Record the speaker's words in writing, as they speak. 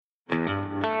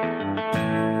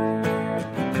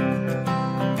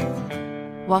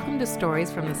Welcome to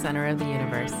Stories from the Center of the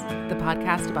Universe, the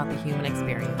podcast about the human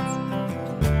experience.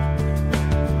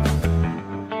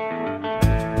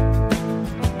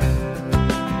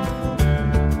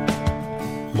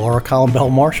 Laura Colin Bell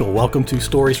Marshall, welcome to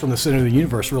Stories from the Center of the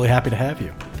Universe. Really happy to have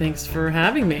you. Thanks for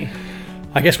having me.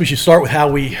 I guess we should start with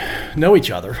how we know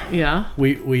each other. Yeah.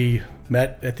 We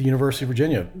met at the University of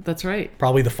Virginia. That's right.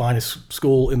 Probably the finest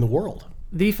school in the world.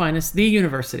 The finest, the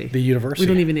university. The university. We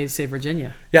don't even need to say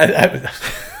Virginia. Yeah.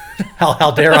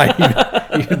 How dare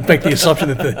I even make the assumption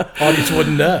that the audience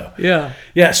wouldn't know? Yeah.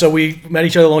 Yeah, so we met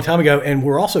each other a long time ago, and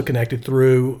we're also connected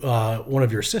through one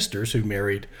of your sisters who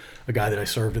married a guy that I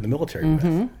served in the military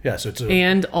with. Yeah, so it's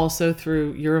and also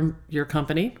through your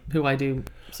company, who I do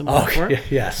some work for.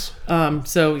 Yes.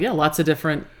 So yeah, lots of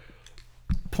different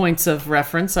points of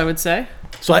reference, I would say.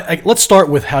 So let's start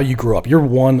with how you grew up. You're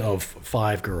one of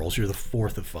five girls. You're the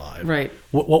fourth of five. Right.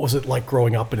 What was it like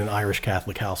growing up in an Irish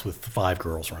Catholic house with five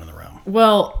girls running around?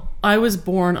 Well, I was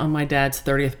born on my dad's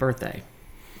 30th birthday.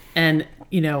 And,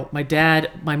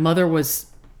 my mother was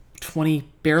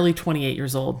barely 28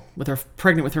 years old,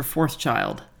 pregnant with her fourth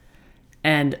child.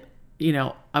 And,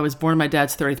 I was born on my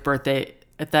dad's 30th birthday.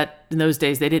 In those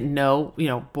days, they didn't know,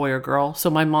 boy or girl. So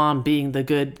my mom, being the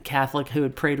good Catholic who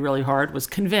had prayed really hard, was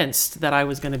convinced that I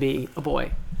was going to be a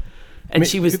boy. And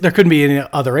there couldn't be any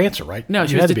other answer, right? No,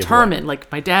 she was determined.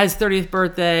 Like, my dad's 30th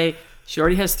birthday, she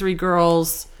already has three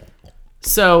girls.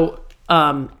 So, she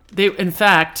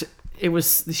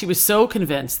was so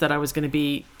convinced that I was going to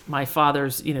be my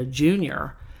father's,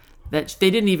 junior, that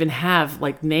they didn't even have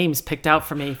like names picked out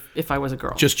for me if I was a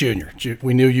girl. Just junior.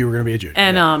 We knew you were going to be a junior.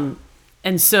 And yeah.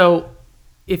 And so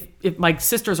if my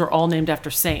sisters are all named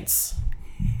after saints,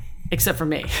 except for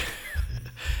me.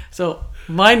 So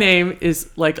my name is,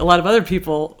 like a lot of other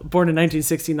people born in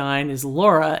 1969, is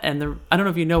Laura. And I don't know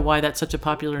if you know why that's such a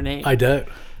popular name. I don't.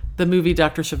 The movie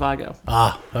Dr. Zhivago.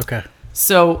 Ah, okay.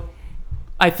 So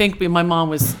I think my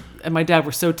mom and my dad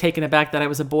were so taken aback that I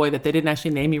was a boy that they didn't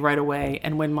actually name me right away.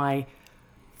 And when my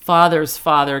father's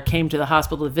father came to the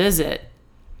hospital to visit,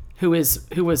 who was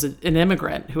an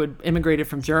immigrant who had immigrated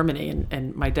from Germany,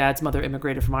 and my dad's mother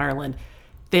immigrated from Ireland,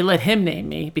 they let him name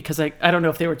me because I don't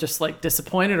know if they were just like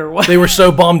disappointed or what. They were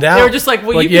so bummed out. They were just like,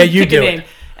 well, you pick a name. It.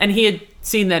 And he had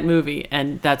seen that movie,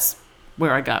 and that's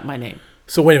where I got my name.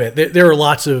 So wait a minute. There are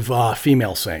lots of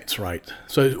female saints, right?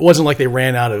 So it wasn't like they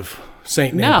ran out of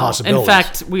saint name possibilities. In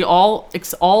fact, we all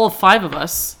of five of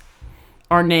us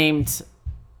are named,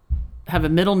 have a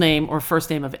middle name or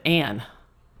first name of Anne.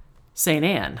 Saint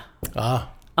Anne.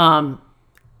 And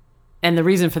the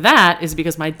reason for that is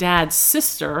because my dad's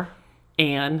sister,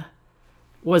 Anne,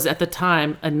 was at the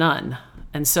time a nun.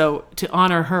 And so to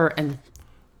honor her and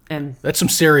that's some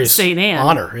serious Saint Anne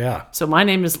honor, yeah. So my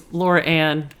name is Laura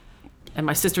Ann, and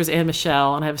my sister is Anne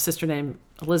Michelle, and I have a sister named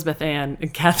Elizabeth Ann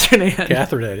and Catherine Ann.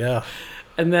 Catherine Ann, yeah.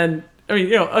 And then,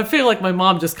 I feel like my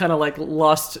mom just kind of like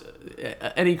lost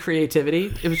any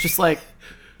creativity. It was just like,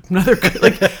 another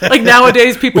like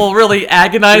nowadays people really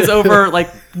agonize over like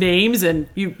names, and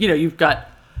you've got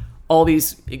all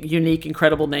these unique,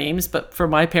 incredible names, but for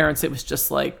my parents it was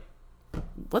just like,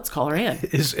 let's call her Anne.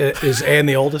 Is Anne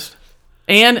the oldest?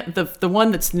 Anne, the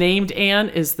one that's named Anne,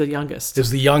 is the youngest.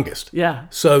 Is the youngest. Yeah.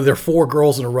 So there are four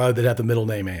girls in a row that have the middle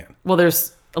name Anne. Well,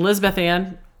 there's Elizabeth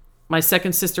Ann. My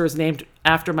second sister is named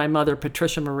after my mother,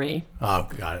 Patricia Marie. Oh,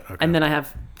 got it. Okay. And then I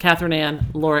have Catherine Ann,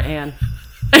 Laura Ann,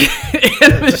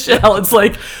 and Michelle. It's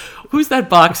like, who's that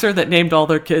boxer that named all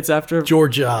their kids after?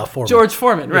 George Foreman. George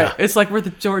Foreman, right. Yeah. It's like we're the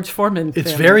George Foreman family.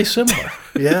 It's very similar,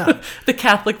 yeah. The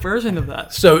Catholic version of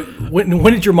that. So when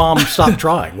did your mom stop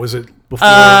trying? Was it before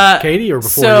Katie or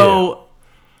before you?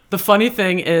 The funny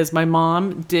thing is my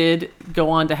mom did go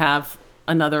on to have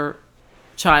another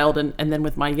child, and then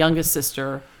with my youngest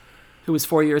sister, who was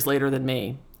 4 years later than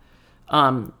me,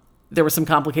 there were some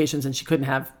complications and she couldn't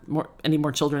have any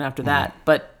more children after that.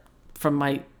 But from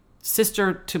my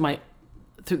sister to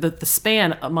the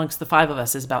span amongst the five of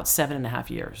us is about 7.5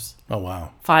 years. Oh,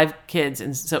 wow. 5 kids.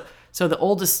 And so the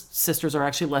oldest sisters are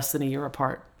actually less than a year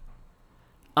apart.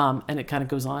 And it kind of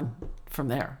goes on from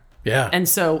there. Yeah. And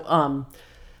so,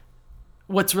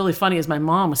 what's really funny is my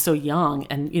mom was so young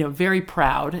and, very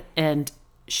proud. And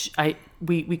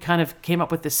we kind of came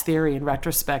up with this theory in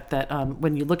retrospect that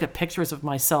when you look at pictures of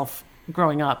myself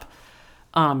growing up,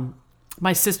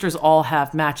 my sisters all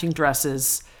have matching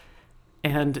dresses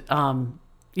and,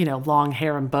 long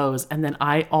hair and bows. And then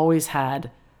I always had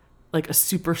like a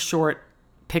super short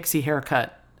pixie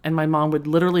haircut. And my mom would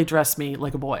literally dress me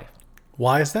like a boy.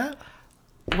 Why is that?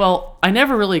 Well, I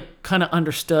never really kind of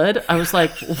understood. I was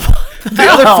like, The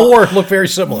other 4 look very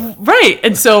similar. right.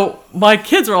 And so my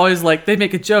kids are always like, they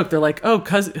make a joke. They're like, oh,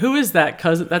 cousin, who is that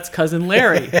cousin? That's cousin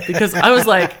Larry. Because I was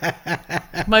like,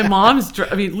 my mom's,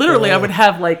 literally I would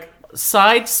have like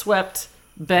side swept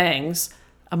bangs,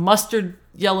 a mustard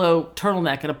yellow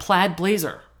turtleneck, and a plaid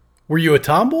blazer. Were you a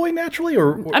tomboy naturally,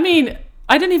 or? I mean,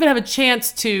 I didn't even have a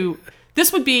chance to,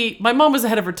 my mom was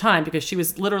ahead of her time because she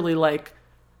was literally like,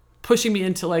 pushing me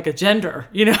into like a gender,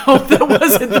 that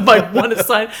wasn't my one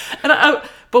assigned.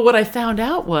 But what I found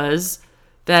out was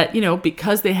that,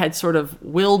 because they had sort of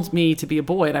willed me to be a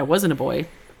boy and I wasn't a boy,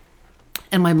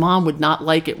 and my mom would not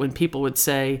like it when people would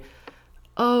say,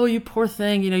 oh, you poor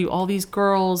thing, you all these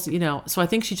girls, So I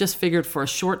think she just figured for a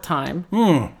short time,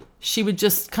 she would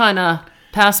just kind of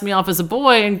pass me off as a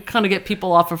boy and kind of get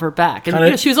people off of her back.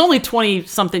 And she was only 20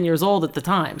 something years old at the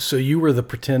time. So you were the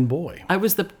pretend boy. I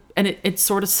was and it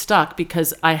sort of stuck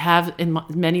because I have in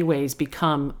many ways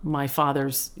become my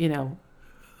father's,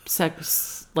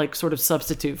 sex, like sort of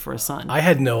substitute for a son. I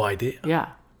had no idea. Yeah.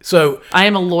 So I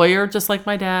am a lawyer just like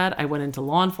my dad. I went into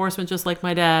law enforcement just like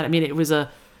my dad. I mean, it was a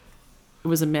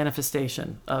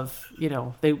manifestation of,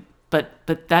 but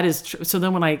that is true. So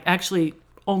then when I actually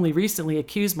only recently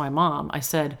accused my mom, I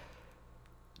said,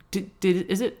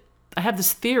 I have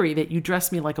this theory that you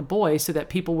dressed me like a boy so that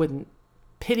people wouldn't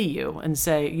pity you and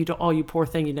say, you poor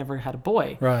thing, you never had a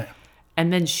boy. Right.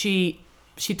 And then she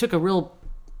took a real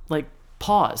like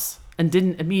pause and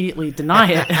didn't immediately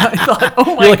deny it. And I thought,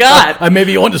 oh my God. I may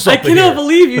be onto something. I cannot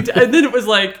believe you. And then it was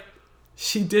like,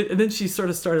 she did. And then she sort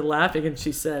of started laughing and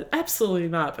she said, absolutely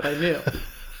not. But I knew.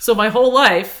 So my whole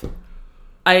life,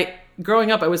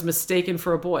 growing up, I was mistaken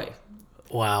for a boy.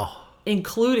 Wow.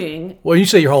 Including. Well, you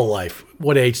say your whole life.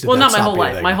 What age did that Well, not my stop whole you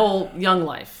life. there? My whole young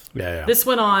life. Yeah. This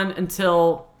went on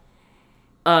until,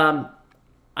 I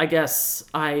guess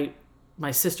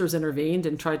my sisters intervened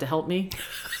and tried to help me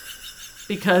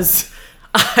because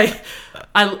I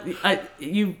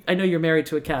know you're married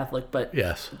to a Catholic, but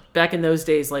Yes. back in those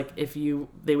days, like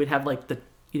they would have like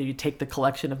you take the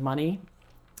collection of money,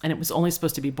 and it was only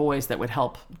supposed to be boys that would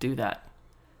help do that.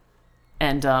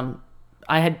 And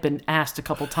I had been asked a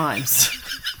couple times,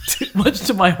 much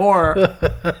to my horror.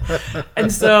 And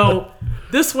so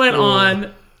this went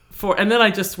on and then I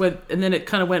just went, and then it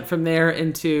kind of went from there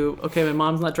into, okay, my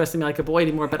mom's not dressing me like a boy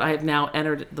anymore, but I have now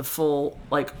entered the full,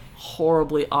 like,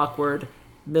 horribly awkward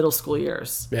middle school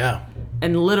years. Yeah.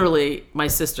 And literally, my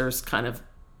sisters kind of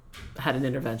had an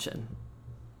intervention.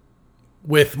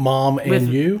 With mom and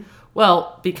you?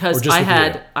 Well, because I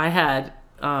had,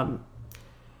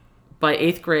 by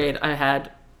 8th grade, I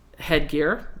had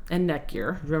headgear and neck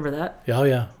gear. Remember that? Oh,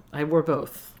 yeah. I wore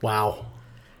both. Wow.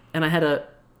 And I had a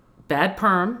bad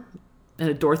perm and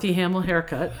a Dorothy Hamill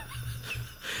haircut,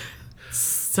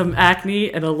 some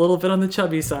acne, and a little bit on the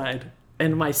chubby side.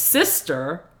 And my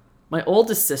sister, my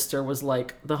oldest sister, was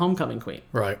like the homecoming queen.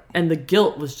 Right. And the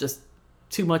guilt was just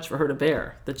too much for her to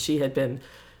bear, that she had been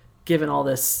given all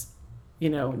this,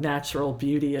 natural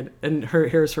beauty, and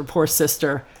here's her poor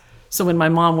sister. So when my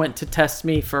mom went to test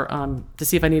me for to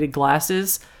see if I needed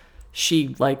glasses,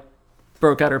 she like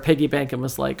broke out her piggy bank and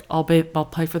was like, I'll pay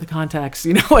for the contacts,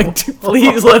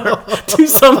 please let her do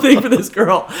something for this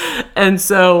girl. And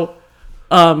so,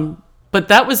 but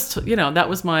that was, that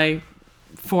was my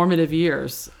formative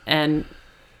years. And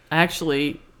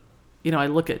actually, I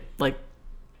look at like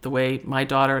the way my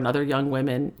daughter and other young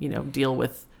women, deal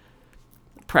with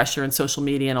pressure and social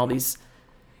media and all these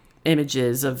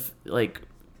images of like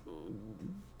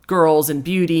girls and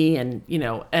beauty and,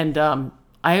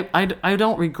 I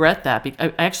don't regret that.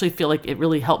 I actually feel like it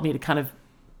really helped me to kind of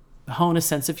hone a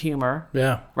sense of humor.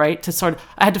 Yeah. Right? I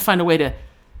had to find a way to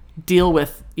deal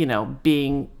with,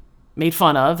 being made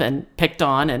fun of and picked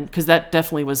on, and because that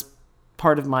definitely was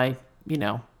part of my,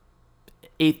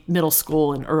 middle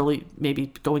school and early,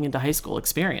 maybe going into high school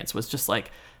experience, was just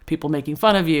like people making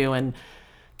fun of you and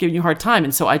giving you a hard time.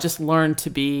 And so I just learned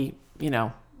to be,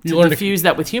 to diffuse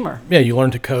that with humor. Yeah, you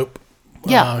learned to cope.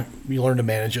 Yeah. You learned to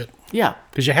manage it. Yeah.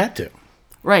 Because you had to.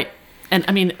 Right. And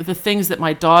I mean, the things that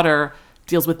my daughter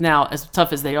deals with now, as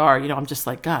tough as they are, I'm just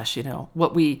like, gosh,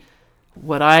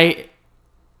 what I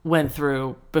went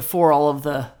through before all of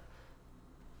the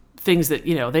things that,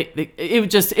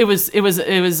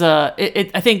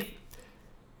 I think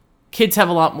kids have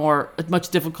a more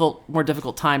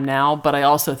difficult time now, but I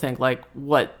also think like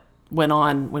what went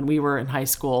on when we were in high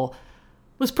school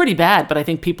was pretty bad, but I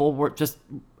think people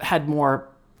had more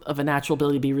of a natural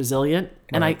ability to be resilient.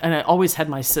 Right. And I always had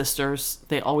my sisters,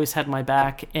 they always had my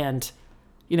back. And,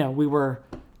 we were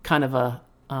kind of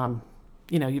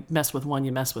you mess with one,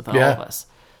 you mess with all of us.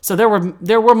 So there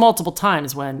were multiple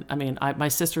times when, my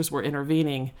sisters were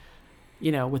intervening,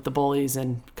 with the bullies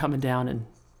and coming down and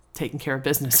taking care of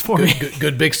business for me.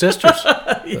 Good big sisters.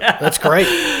 Yeah. That's great.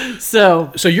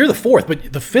 So you're the fourth,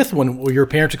 but the fifth one, were your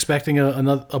parents expecting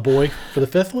a boy for the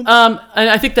fifth one? And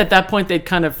I think at that point they'd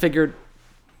kind of figured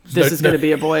this is going to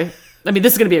be a boy.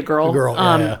 This is going to be a girl. A girl,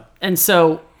 yeah. And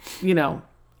so,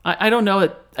 I don't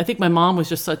know. I think my mom was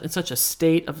just in such a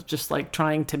state of just like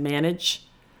trying to manage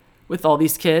with all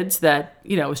these kids that,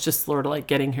 it was just sort of like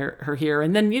getting her here.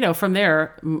 And then, from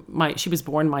there, she was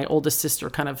born, my oldest sister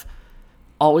kind of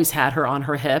always had her on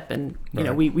her hip. And,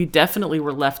 we definitely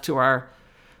were left to our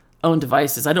own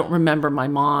devices. I don't remember my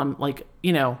mom,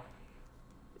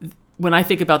 when I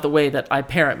think about the way that I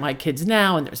parent my kids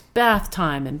now, and there's bath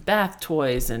time and bath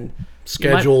toys and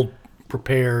scheduled,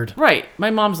 prepared. Right. My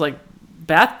mom's like,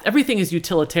 everything is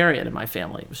utilitarian in my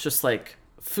family. It was just like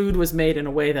food was made in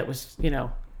a way that was,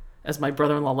 as my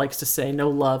brother-in-law likes to say, no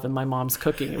love in my mom's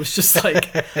cooking. It was just like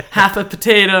half a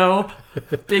potato,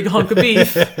 big hunk of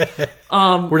beef.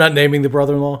 We're not naming the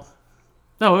brother-in-law?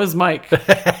 No, it was Mike.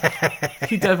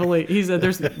 He said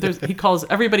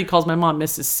everybody calls my mom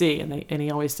Mrs. C, and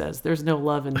he always says there's no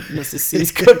love in Mrs.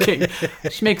 C's cooking.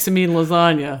 She makes a mean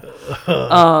lasagna,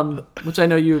 which I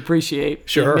know you appreciate.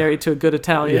 Sure. Being married to a good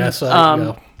Italian. Yes, I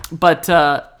know. But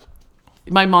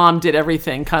my mom did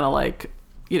everything kind of like,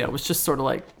 it was just sort of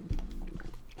like,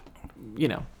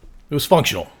 It was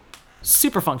functional.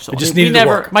 Super functional. It just needed to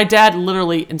work. My dad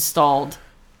literally installed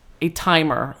a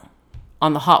timer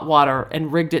on the hot water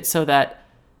and rigged it so that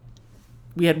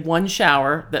we had one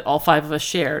shower that all five of us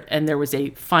shared, and there was a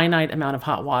finite amount of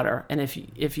hot water. And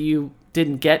if you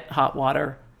didn't get hot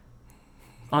water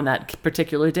on that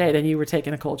particular day, then you were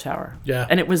taking a cold shower. Yeah.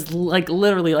 And it was like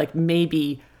literally like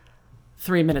maybe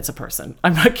 3 minutes a person.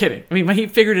 I'm not kidding. He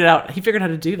figured it out. He figured out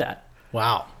how to do that.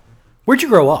 Wow. Where'd you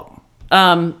grow up?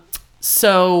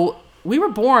 So we were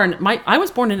born. I was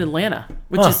born in Atlanta,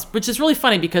 which is really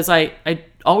funny because I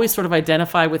always sort of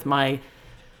identify with my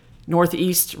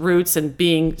Northeast roots and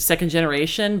being second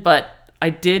generation, but I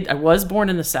was born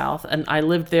in the South, and I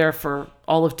lived there for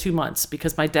all of 2 months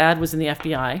because my dad was in the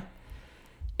FBI,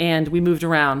 and we moved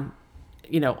around,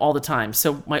 all the time.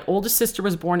 So my oldest sister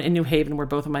was born in New Haven, where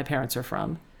both of my parents are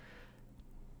from.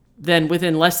 Then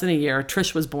within less than a year,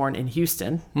 Trish was born in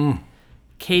Houston.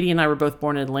 Katie and I were both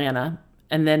born in Atlanta,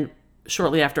 and then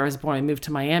shortly after I was born, I moved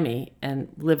to Miami and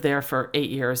lived there for 8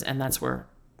 years, and that's where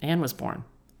Anne was born.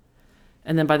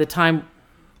 And then by the time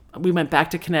we went back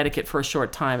to Connecticut for a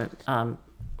short time,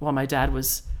 while my dad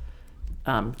was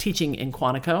teaching in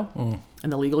Quantico in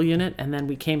the legal unit, and then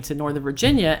we came to Northern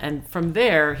Virginia, and from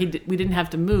there we didn't have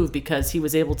to move because he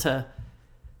was able to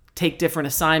take different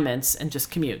assignments and just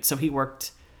commute. So he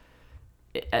worked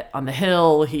on the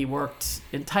Hill, he worked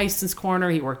in Tyson's Corner,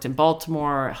 he worked in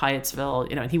Baltimore, Hyattsville,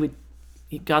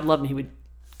 and God love him, he would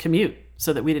commute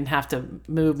so that we didn't have to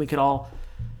move. We could all,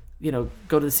 go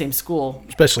to the same school.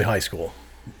 Especially high school.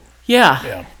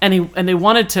 Yeah. And they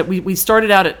wanted to, we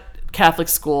started out at Catholic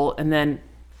school, and then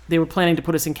they were planning to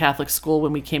put us in Catholic school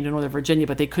when we came to Northern Virginia,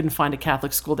 but they couldn't find a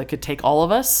Catholic school that could take all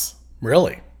of us.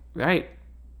 Really? Right.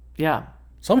 Yeah.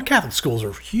 Some Catholic schools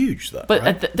are huge, though. But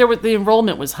right? the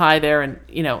enrollment was high there, and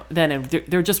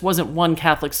there just wasn't one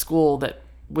Catholic school that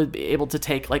would be able to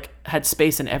take had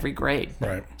space in every grade.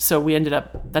 Right. So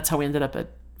that's how we ended up at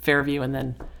Fairview, and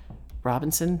then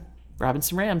Robinson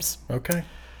Rams. Okay.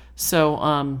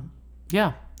 So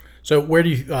yeah. So where do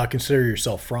you consider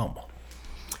yourself from?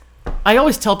 I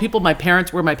always tell people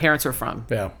where my parents are from.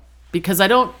 Yeah. Because I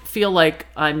don't feel like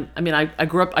I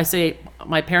grew up. I say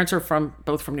my parents are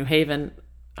both from New Haven.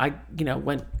 I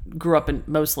grew up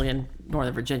mostly in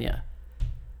Northern Virginia,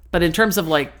 but in terms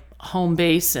of home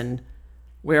base and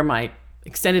where my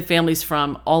extended family's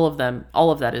from, all of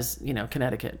that is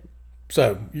Connecticut.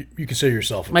 So you consider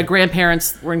yourself my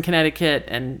grandparents were in Connecticut,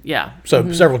 and yeah.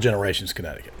 So several generations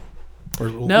Connecticut. Or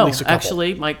no, at least a couple.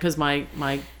 Actually, because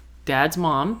my dad's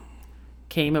mom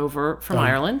came over from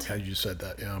Ireland. Yeah, you just said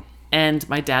that, yeah. And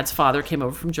my dad's father came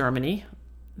over from Germany.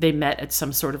 They met at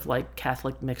some sort of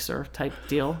Catholic mixer type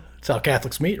deal. That's how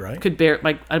Catholics meet, right?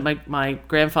 My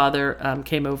grandfather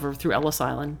came over through Ellis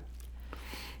Island,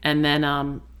 and then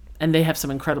and they have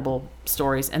some incredible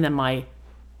stories. And then my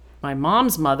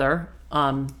mom's mother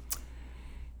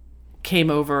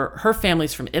came over. Her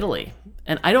family's from Italy,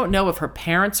 and I don't know if her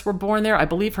parents were born there. I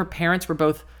believe her parents were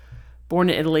both born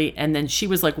in Italy, and then she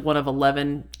was one of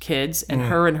 11 kids, and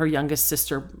her and her youngest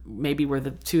sister maybe were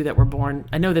the two that were born.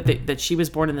 I know that she was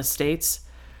born in the States,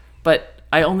 but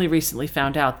I only recently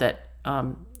found out that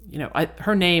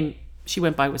her name she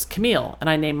went by was Camille, and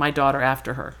I named my daughter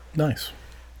after her. Nice.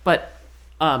 But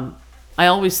I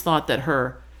always thought that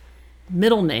her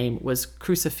middle name was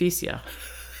Crucifixia,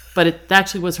 but it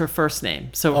actually was her first name.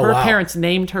 So her parents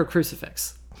named her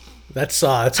Crucifix. That's a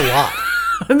lot.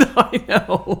 No, I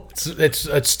know.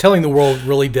 It's telling the world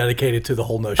really dedicated to the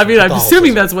whole notion. I mean, of I'm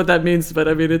assuming that's what that means, but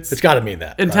I mean, it's got to mean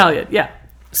that. Italian, right? Yeah.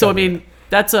 So I mean,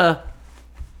 that's a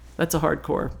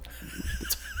hardcore.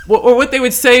 Or what they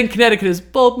would say in Connecticut is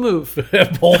bold move.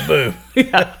 Bold move.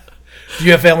 Yeah. Do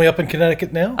you have family up in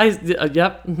Connecticut now?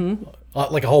 Yep. Mm-hmm.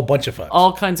 Like a whole bunch of folks.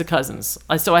 All kinds of cousins.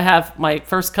 So I have my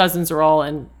first cousins are all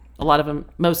in. A lot of them,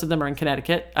 most of them are in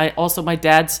Connecticut. I also my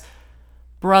dad's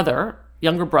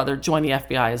younger brother, joined the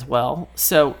FBI as well.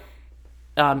 So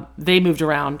they moved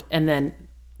around, and then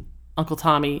Uncle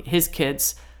Tommy, his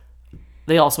kids,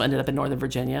 they also ended up in Northern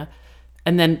Virginia,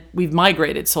 and then we've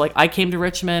migrated. So like I came to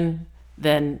Richmond,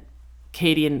 then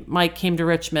Katie and Mike came to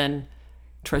Richmond,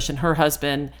 Trish and her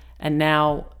husband, and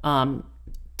now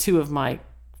two of my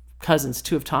cousins,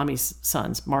 two of Tommy's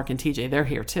sons, Mark and TJ, they're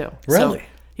here too. Really? So,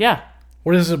 yeah.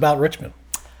 What is it about Richmond?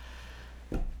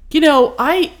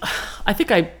 I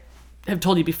think I have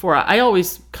told you before, I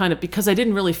always kind of, because I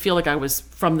didn't really feel like I was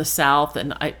from the South,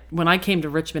 and when I came to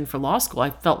Richmond for law school,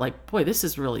 I felt like, boy, this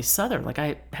is really Southern. Like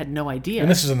I had no idea. And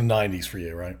this is in the 90s for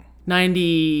you, right?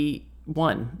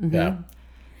 91. Mm-hmm. Yeah.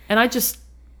 And I just,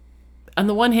 on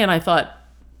the one hand, I thought,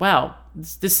 wow,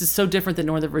 this is so different than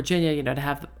Northern Virginia, to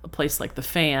have a place like the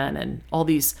Fan and all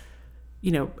these,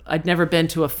 I'd never been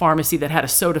to a pharmacy that had a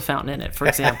soda fountain in it, for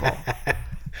example.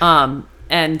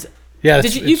 And yeah,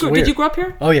 did you grow up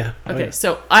here? Oh yeah. Okay,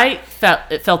 so I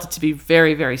felt it to be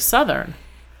very, very Southern.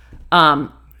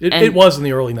 It was in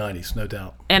the early 90s, no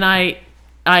doubt. And I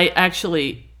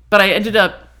ended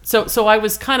up, so I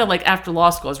was kind of like, after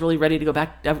law school, I was really ready to go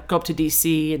up to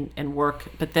DC and work.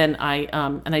 But then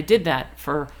I did that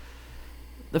for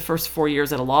the first 4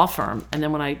 years at a law firm. And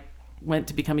then when I went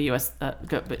to become a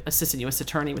assistant U.S.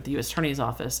 attorney with the U.S. Attorney's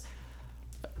Office,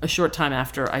 a short time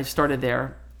after I started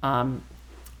there,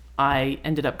 I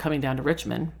ended up coming down to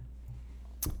Richmond.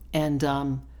 And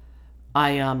when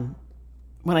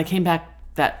I came back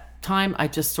that time, I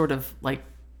just sort of like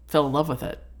fell in love with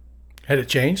it. Had it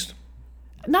changed?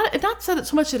 Not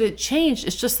so much that it changed.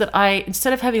 It's just that I,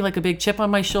 instead of having like a big chip on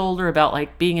my shoulder about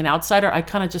like being an outsider, I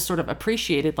kind of just sort of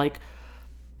appreciated like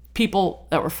people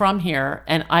that were from here.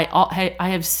 And I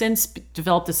have since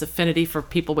developed this affinity for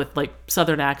people with like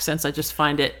Southern accents. I just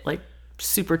find it like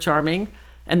super charming,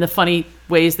 and the funny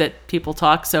ways that people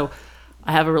talk. So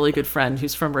I have a really good friend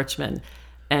who's from Richmond,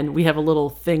 and we have a little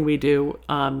thing we do.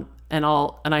 And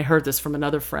I heard this from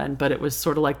another friend, but it was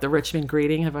sort of like the Richmond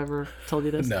greeting. Have I ever told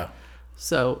you this? No.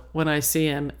 So when I see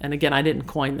him, and again, I didn't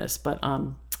coin this, but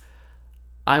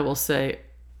I will say,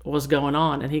 "What's going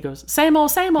on?" And he goes, "Same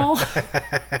old, same old."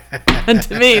 And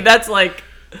to me, that's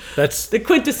the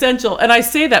quintessential. And I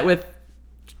say that with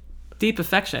deep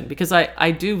affection, because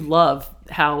I do love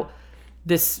how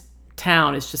this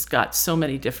town has just got so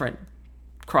many different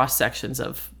cross sections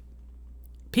of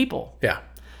people. Yeah.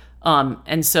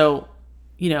 And so,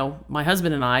 my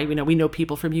husband and I, we know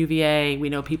people from UVA. We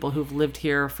know people who've lived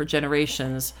here for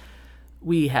generations.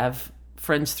 We have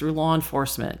friends through law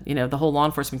enforcement, the whole law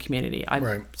enforcement community.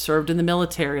 I served in the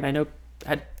military, and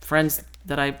had friends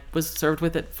that I was served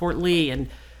with at Fort Lee, and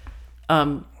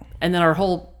then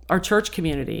our church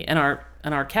community and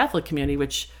our Catholic community,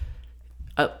 which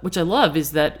I love,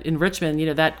 is that in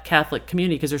Richmond, that Catholic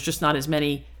community, because there's just not as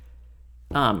many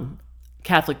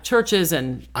Catholic churches.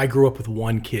 And I grew up with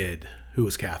one kid who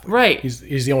was Catholic. Right.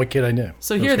 He's the only kid I knew.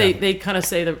 So here they kind of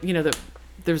say that,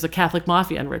 there's a Catholic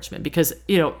mafia in Richmond, because,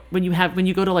 when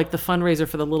you go to like the fundraiser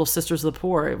for the Little Sisters of the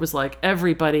Poor, it was like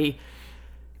everybody,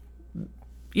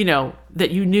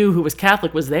 that you knew who was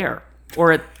Catholic was there,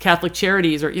 or at Catholic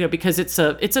Charities, or, because it's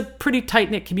a pretty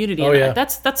tight knit community. Oh, yeah.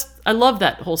 I love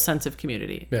that whole sense of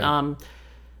community. Yeah.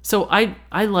 So I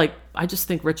just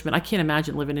think Richmond, I can't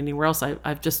imagine living anywhere else. I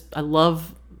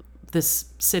love this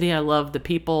city. I love the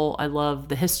people. I love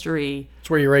the history. It's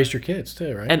where you raised your kids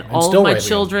too, right? And all of my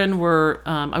children were,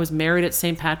 I was married at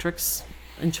St. Patrick's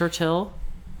in Church Hill,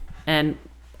 and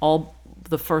all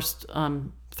the first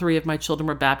 3 of my children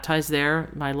were baptized there.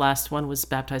 My last one was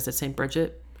baptized at St.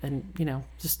 Bridget, and,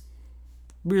 just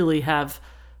really have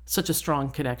such a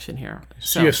strong connection here.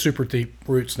 So you have super deep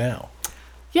roots now.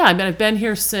 Yeah, I mean, I've been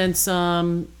here since,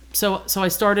 so I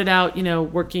started out,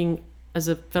 working as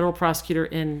a federal prosecutor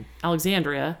in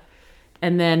Alexandria.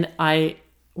 And then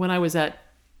when I was at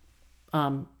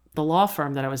the law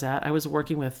firm that I was at, I was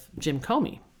working with Jim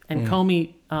Comey. And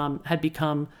Comey had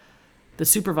become the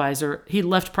supervisor. He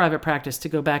left private practice to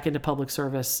go back into public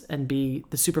service and be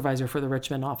the supervisor for the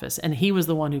Richmond office. And he was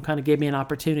the one who kind of gave me an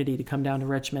opportunity to come down to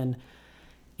Richmond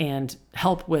and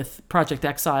help with Project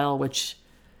Exile, which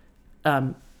I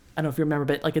don't know if you remember,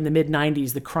 but like in the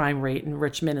mid-90s, the crime rate in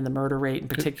Richmond and the murder rate in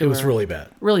particular. It was really bad.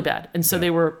 Really bad. And so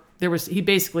he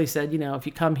basically said, if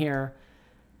you come here,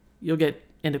 you'll get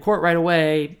into court right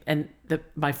away. And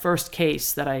my first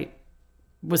case that I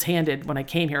was handed when I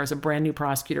came here as a brand new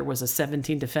prosecutor was a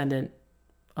 17 defendant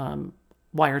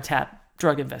wiretap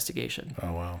drug investigation.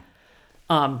 Oh,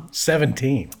 wow.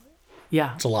 17.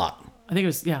 Yeah. It's a lot. I think it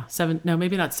was, 7. No,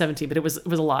 maybe not 17, but it was a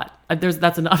lot.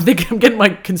 That's enough. I think I'm getting my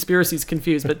conspiracies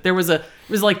confused, but it was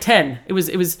like 10. It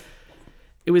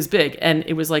was big. And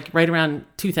it was like right around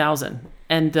 2000.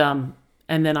 And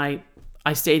then I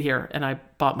stayed here and I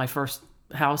bought my first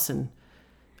house in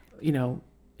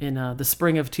the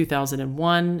spring of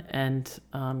 2001. And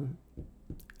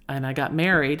I got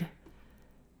married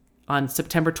on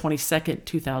September 22nd,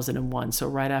 2001. So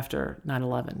right after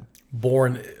 9/11.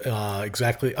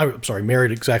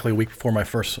 Married exactly a week before my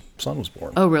first son was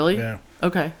born. Oh, really? Yeah.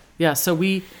 Okay. Yeah. So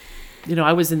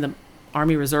I was in the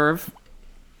Army Reserve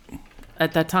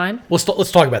at that time. Let's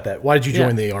talk about that. Why did you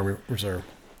join the Army Reserve?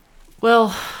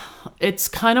 Well, it's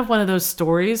kind of one of those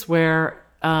stories where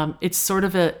it's sort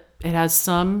of it has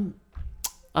some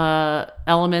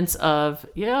elements of,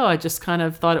 I just kind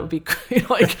of thought it would be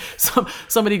like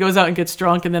somebody goes out and gets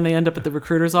drunk and then they end up at the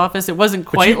recruiter's office. It wasn't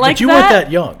quite like that. But you weren't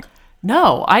that young.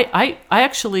 No, I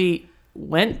actually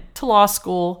went to law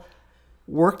school,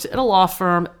 worked at a law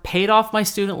firm, paid off my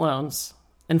student loans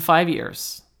in 5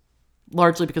 years,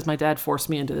 largely because my dad forced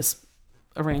me into this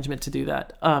arrangement to do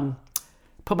that.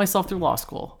 Put myself through law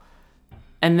school.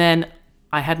 And then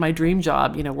I had my dream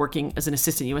job, working as an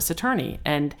assistant U.S. attorney.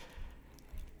 And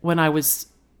when I was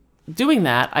doing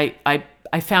that,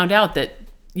 I found out that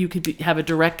you could have a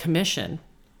direct commission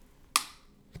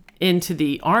into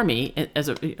the Army as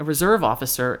a reserve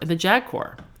officer in the JAG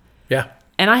Corps. Yeah.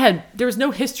 And there was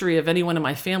no history of anyone in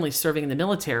my family serving in the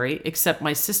military, except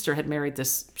my sister had married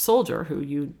this soldier who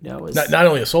is... Not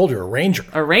only a soldier, a ranger.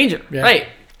 A ranger, yeah. Right.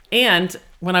 And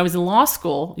when I was in law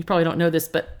school, you probably don't know this,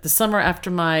 but the summer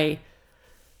after my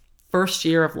first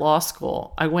year of law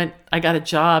school, I got a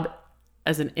job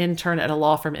as an intern at a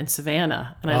law firm in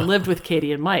Savannah, and I lived with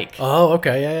Katie and Mike. Oh,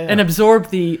 okay, yeah. And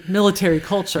absorbed the military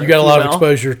culture. You got a lot of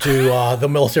exposure to the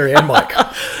military and Mike.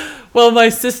 Well, my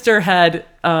sister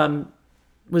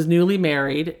was newly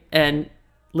married and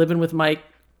living with Mike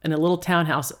in a little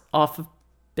townhouse off of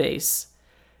base,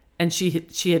 and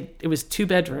it was 2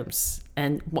 bedrooms,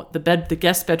 and the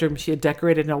guest bedroom she had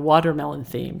decorated in a watermelon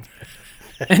theme.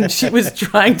 And she was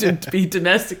trying to be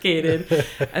domesticated,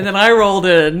 and then I rolled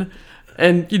in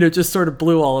and just sort of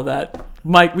blew all of that.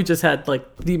 Mike, we just had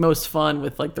like the most fun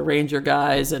with like the Ranger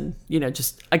guys, and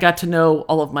I got to know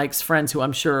all of Mike's friends who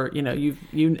I'm sure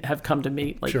you have come to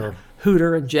meet, like sure.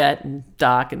 Hooter and Jet and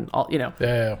Doc and all.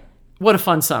 Yeah. What a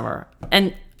fun summer.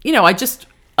 And I just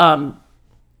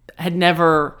had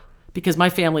never, because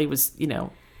my family was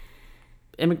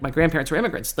my grandparents were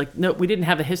immigrants. Like, no, we didn't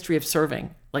have a history of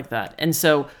serving like that. And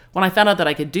so when I found out that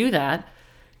I could do that,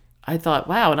 I thought,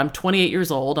 wow, and I'm 28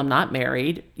 years old. I'm not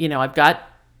married. I've got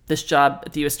this job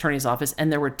at the U.S. Attorney's Office.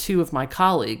 And there were 2 of my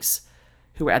colleagues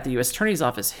who were at the U.S. Attorney's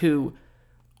Office who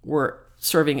were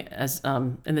serving as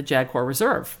in the JAG Corps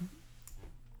Reserve.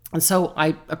 And so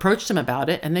I approached them about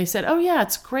it, and they said, oh, yeah,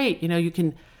 it's great. You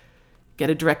can get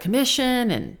a direct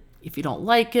commission, and if you don't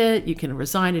like it, you can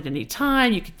resign at any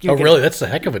time. Really? That's a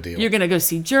heck of a deal. You're going to go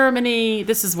see Germany.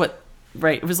 This is what,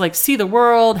 right? It was like, see the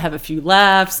world, have a few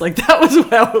laughs. Like, that was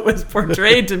how it was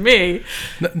portrayed to me.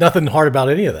 Nothing hard about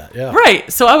any of that. Yeah.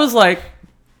 Right. So I was like,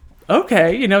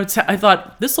 okay, I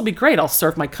thought this will be great. I'll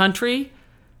serve my country,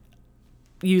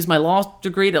 use my law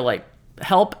degree to like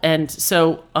help. And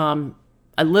so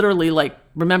I literally like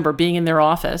remember being in their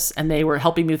office, and they were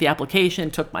helping me with the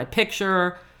application, took my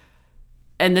picture.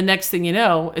 And the next thing you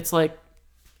know, it's like,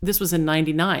 this was in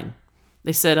 99.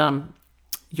 They said,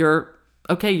 you're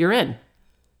in.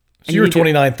 So you were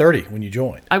 29, 30 when you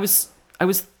joined. I was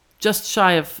just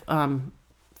shy of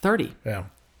 30. Yeah.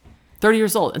 30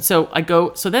 years old. And so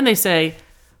then they say,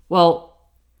 well,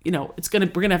 we're going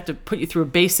to have to put you through a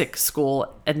basic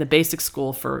school, and the basic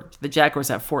school for the JAG Corps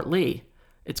is at Fort Lee.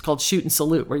 It's called Shoot and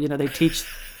Salute, where, they teach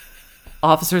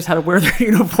officers how to wear their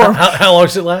uniform. How long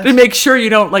does it last? To make sure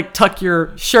you don't like tuck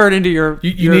your shirt into your.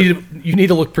 You need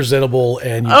to look presentable,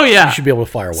 and you should be able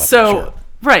to fire a weapon. So sure.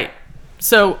 Right.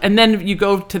 So and then you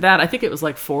go to that. I think it was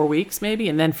like 4 weeks maybe,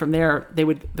 and then from there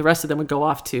the rest of them would go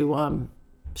off to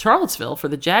Charlottesville for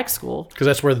the JAG school. Because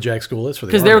that's where the JAG school is for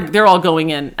the Because Army. they're all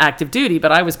going in active duty,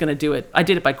 but I was going to do it. I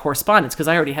did it by correspondence because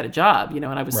I already had a job, and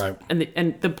I was. Right.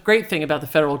 And the great thing about the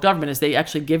federal government is they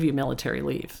actually give you military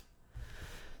leave.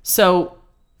 So,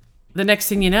 the next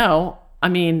thing you know, I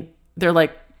mean, they're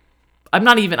like, I'm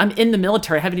in the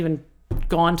military. I haven't even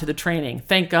gone to the training.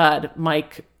 Thank God,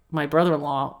 Mike, my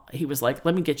brother-in-law, he was like,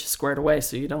 let me get you squared away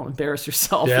so you don't embarrass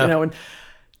yourself, and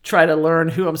try to learn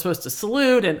who I'm supposed to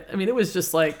salute. And I mean, it was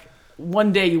just like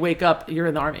one day you wake up, you're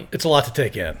in the Army. It's a lot to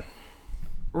take in.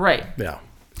 Right. Yeah.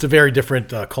 It's a very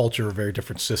different culture, a very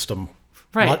different system.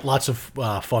 Right. Lots of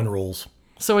fun rules.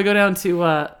 So we go down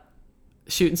to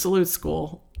shoot and salute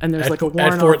school, and there's like a at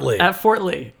warrant Fort Lee. At Fort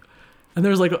Lee. And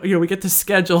there's like, we get the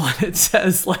schedule, and it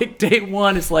says like day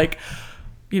one is like,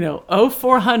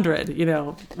 0400,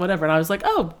 whatever. And I was like,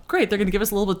 oh, great. They're going to give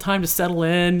us a little bit of time to settle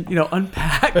in,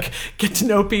 unpack, get to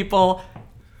know people,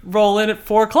 roll in at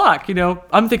 4:00.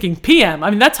 I'm thinking PM. I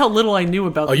mean, that's how little I knew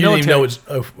about the you military. didn't even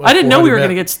know it was. I didn't know we were going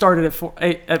to get started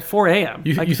at 4 a.m.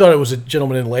 You thought it was a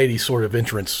gentleman and lady sort of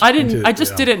entrance. I didn't. I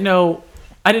just didn't know.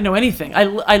 I didn't know anything.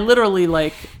 I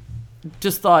literally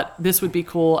just thought this would be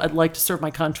cool. I'd like to serve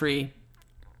my country.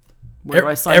 Where do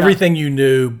I sign Everything up? you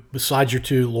knew besides your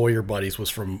two lawyer buddies was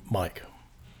from Mike.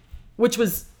 Which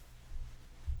was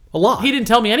a lot. He didn't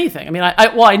tell me anything. I mean,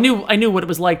 I knew what it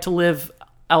was like to live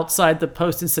outside the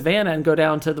post in Savannah and go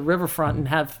down to the riverfront and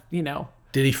have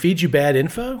Did he feed you bad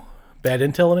info, bad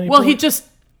intel at any Well, point?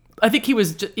 I think he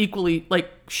was equally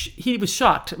he was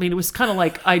shocked. I mean, it was kind of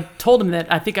like I told him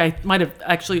that I think I might have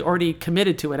actually already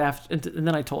committed to it after, and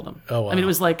then I told him. Oh, wow. I mean, it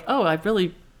was like, oh, I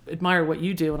really admire what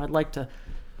you do, and I'd like to.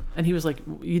 And he was like,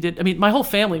 you did. I mean, my whole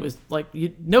family was like,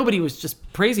 nobody was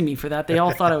just praising me for that. They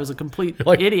all thought I was a complete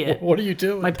idiot. What are you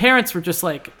doing? My parents were just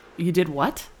like, you did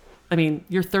what? I mean,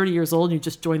 you're 30 years old and you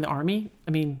just joined the Army.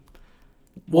 I mean,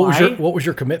 why? What was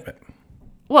your commitment?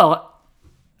 Well,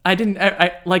 I didn't.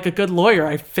 I like a good lawyer,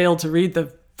 I failed to read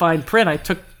the fine print. I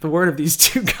took the word of these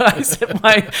two guys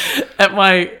at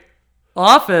my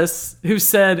office who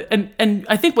said, and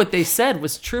I think what they said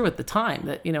was true at the time,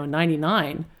 that in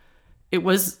 '99 it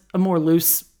was a more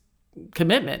loose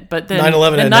commitment, but then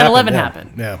 9/11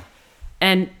 happened. Yeah.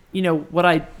 And what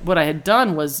I had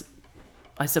done was,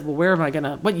 I said, well,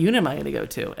 what unit am I gonna go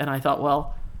to? And I thought,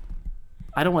 well,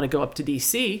 I don't want to go up to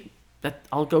DC. That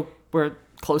I'll go where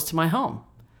close to my home.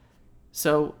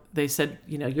 So they said,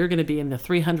 you're going to be in the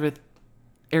 300th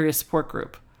Area Support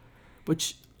Group,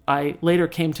 which I later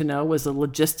came to know was a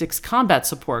logistics combat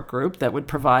support group that would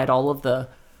provide all of the,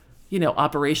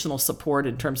 operational support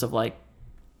in terms of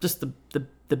just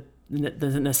the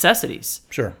necessities.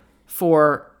 Sure.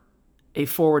 For a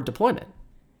forward deployment.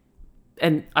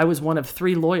 And I was one of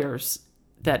 3 lawyers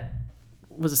that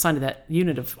was assigned to that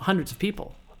unit of hundreds of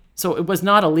people. So it was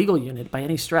not a legal unit by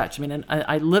any stretch. I mean, and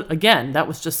again, that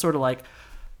was just sort of like,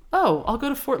 oh, I'll go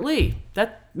to Fort Lee.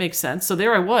 That makes sense. So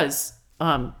there I was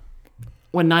when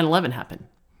 9/11 happened.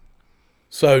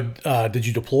 So did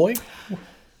you deploy?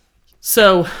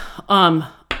 So,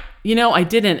 I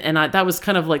didn't. And that was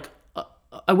kind of like,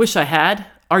 I wish I had.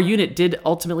 Our unit did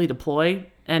ultimately deploy.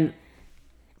 And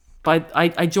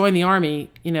I joined the Army,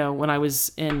 when I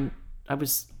was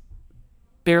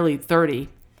barely 30.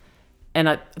 And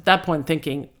at that point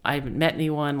thinking, I haven't met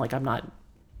anyone, I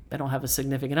don't have a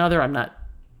significant other, I'm not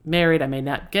married, I may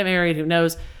not get married, who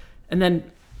knows. And then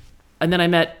I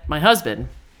met my husband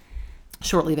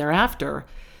shortly thereafter,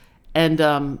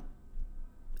 and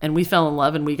we fell in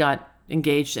love, and we got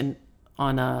engaged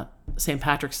on St.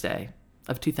 Patrick's Day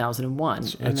of 2001.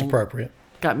 That's appropriate.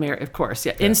 Got married, of course,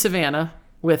 in Savannah,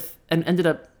 and ended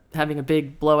up having a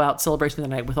big blowout celebration the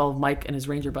night with all of Mike and his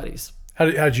Ranger buddies. How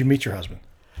did you meet your husband?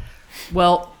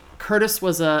 Well, Curtis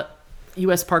was a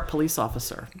U.S. Park police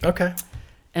officer. Okay.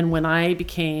 And when I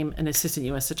became an assistant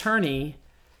U.S. attorney,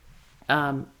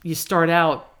 you start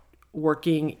out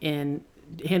working in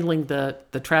handling the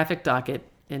traffic docket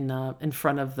in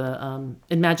front of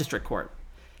in magistrate court.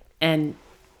 And,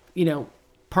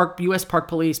 U.S. Park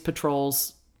Police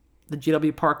patrols the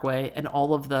GW Parkway and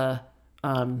all of the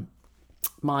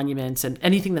monuments and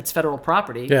anything that's federal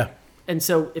property. Yeah. And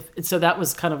so that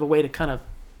was kind of a way to kind of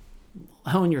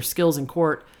hone your skills in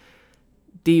court.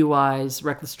 DUIs,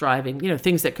 reckless driving,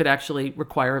 things that could actually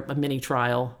require a mini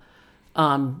trial.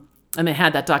 And they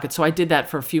had that docket. So I did that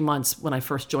for a few months when I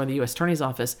first joined the U.S. Attorney's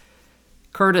Office.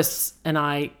 Curtis and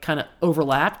I kind of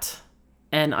overlapped,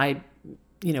 and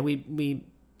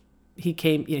he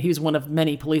came, he was one of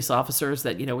many police officers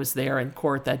that, was there in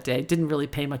court that day. Didn't really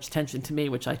pay much attention to me,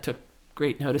 which I took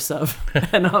great notice of.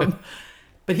 And,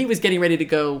 but he was getting ready to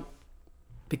go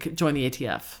join the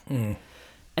ATF. Mm.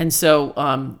 And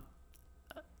so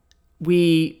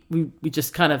we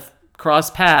just kind of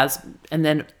crossed paths, and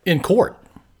then In court.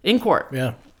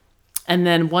 Yeah. And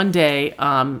then one day,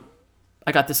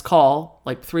 I got this call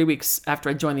like 3 weeks after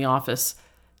I joined the office,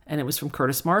 and it was from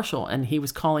Curtis Marshall, and he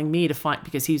was calling me to find,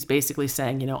 because he was basically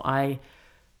saying, I'm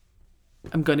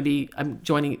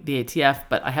joining the ATF,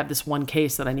 but I have this one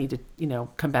case that I need to,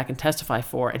 come back and testify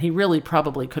for. And he really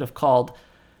probably could have called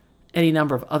any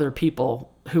number of other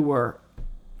people who were.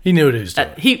 He knew what he was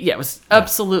doing. It was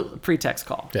absolute pretext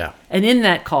call. Yeah. And in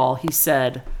that call, he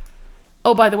said,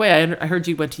 "Oh, by the way, I heard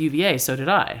you went to UVA. So did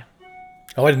I."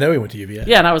 Oh, I didn't know he went to UVA.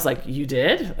 Yeah, and I was like, "You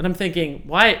did?" And I'm thinking,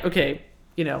 why? Okay,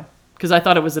 because I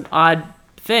thought it was an odd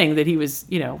thing that he was,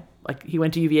 like he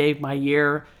went to UVA my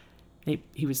year.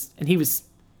 He was,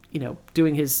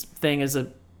 doing his thing as a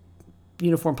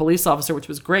uniformed police officer, which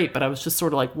was great. But I was just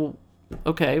sort of like, well,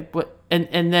 okay, but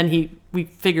and then we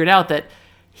figured out that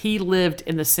he lived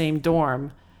in the same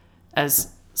dorm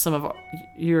as some of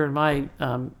your and my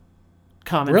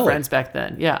common friends back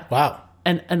then. Yeah. Wow.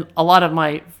 And a lot of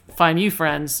my FIMU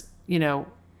friends,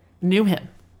 knew him.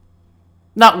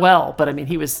 Not well, but I mean,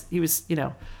 he was,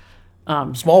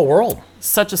 Small world.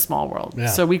 such a small world. Yeah.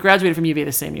 So we graduated from UVA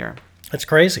the same year. That's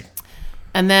crazy.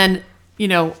 And then,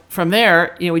 from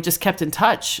there, we just kept in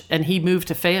touch, and he moved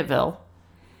to Fayetteville.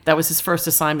 That was his first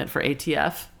assignment for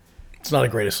ATF. It's not a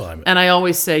great assignment. And I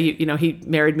always say, he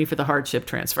married me for the hardship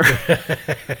transfer.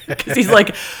 Because he's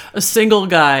like a single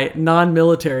guy,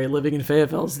 non-military, living in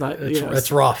Fayetteville. It's not,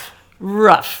 It's rough.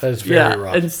 rough. That is very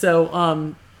rough. And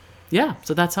so,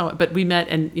 so that's how, but we met,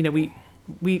 and,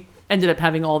 we ended up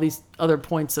having all these other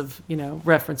points of,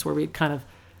 reference where we kind of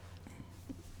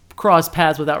crossed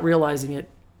paths without realizing it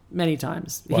many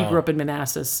times. Wow. He grew up in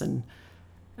Manassas, and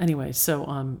anyway,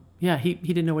 so, he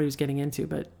didn't know what he was getting into,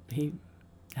 but he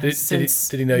has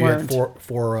Did he know learned. you had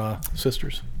four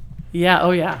sisters? Yeah.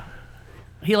 Oh, yeah.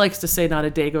 He likes to say not a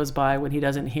day goes by when he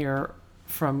doesn't hear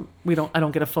from. I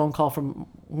don't get a phone call from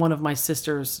one of my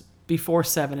sisters before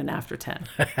 7 and after 10.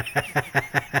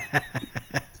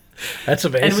 That's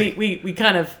amazing. And we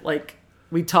kind of like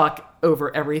we talk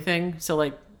over everything. So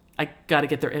like I got to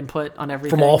get their input on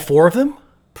everything. From all four of them?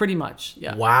 Pretty much.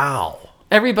 Yeah. Wow.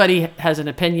 Everybody has an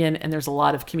opinion, and there's a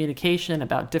lot of communication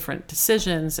about different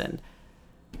decisions, and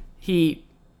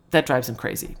that drives him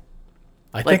crazy.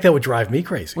 I think that would drive me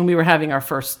crazy. When we were having our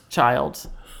first child,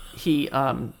 he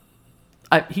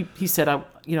said, I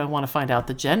want to find out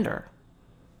the gender.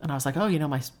 And I was like, oh,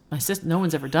 my sister, no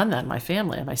one's ever done that in my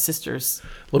family. And my sisters,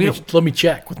 Let me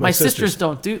check with my sisters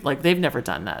don't do, like, they've never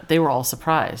done that. They were all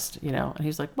surprised, and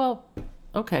he's like, well,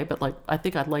 okay, but like, I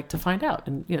think I'd like to find out.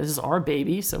 And, this is our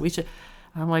baby, so we should.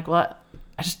 I'm like, well,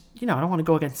 I just, I don't want to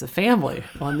go against the family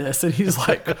on this. And he's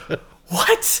like,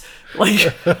 what? Like,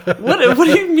 what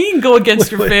do you mean go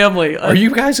against your family? Are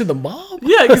you guys in the mob?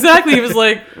 Yeah, exactly. He was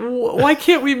like, why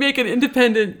can't we make an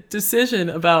independent decision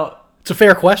about... It's a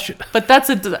fair question. But that's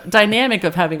a dynamic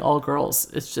of having all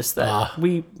girls. It's just that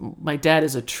my dad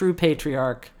is a true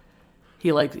patriarch.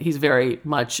 He's very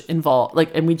much involved.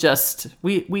 Like, and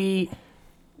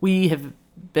we have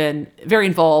been very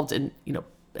involved in,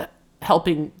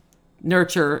 helping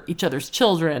nurture each other's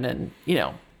children, and,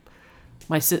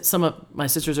 some of my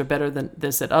sisters are better than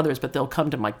this at others, but they'll come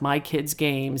to my kids'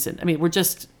 games, and I mean, we're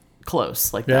just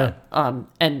close like that.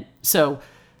 And so,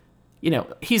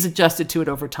 he's adjusted to it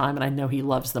over time, and I know he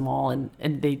loves them all, and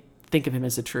they think of him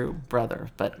as a true brother.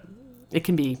 But it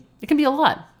can be a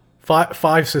lot.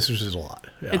 Five sisters is a lot.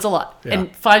 Yeah. It's a lot, Yeah.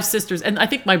 and 5 sisters, and I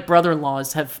think my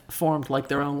brother-in-laws have formed like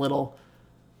their own little,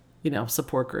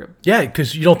 support group. Yeah,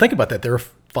 because you don't think about that. There are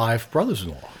 5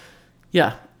 brothers-in-law.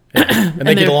 Yeah. And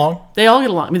they get along? They all get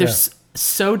along. I mean, they're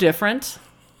so different.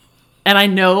 And I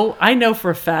know for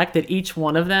a fact that each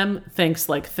one of them thinks,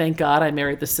 like, thank God I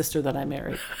married the sister that I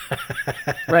married.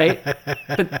 Right?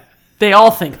 But they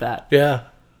all think that. Yeah.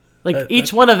 Like,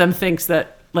 each one of them thinks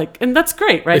that, like, and that's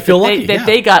great, right? They feel lucky, that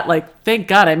they got, like, thank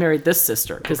God I married this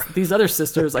sister, because these other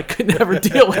sisters I could never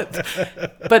deal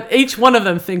with. But each one of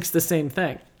them thinks the same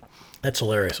thing. That's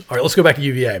hilarious. All right, let's go back to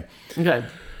UVA. Okay.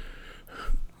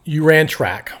 You ran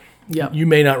track. Yeah. You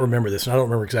may not remember this, and I don't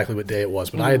remember exactly what day it was,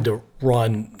 but I had to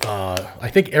run, I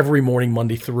think every morning,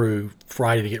 Monday through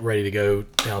Friday, to get ready to go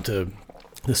down to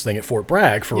this thing at Fort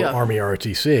Bragg for Army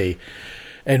ROTC.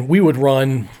 And we would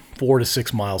run 4 to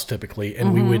 6 miles typically,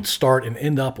 and we would start and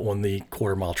end up on the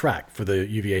quarter-mile track for the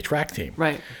UVA track team.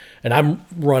 Right. And I'm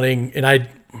running, and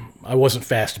I wasn't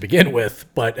fast to begin with,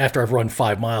 but after I've run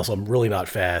 5 miles, I'm really not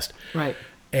fast. Right.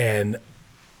 And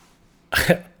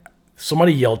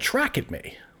somebody yelled track at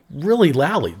me really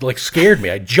loudly, like scared me.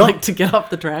 I jumped. Like to get off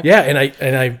the track? Yeah,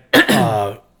 and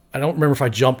I I don't remember if I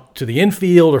jumped to the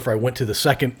infield or if I went to the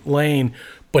second lane,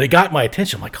 but it got my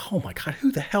attention. I'm like, oh my God,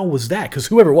 who the hell was that? Because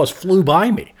whoever it was flew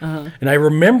by me. And I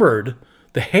remembered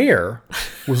the hair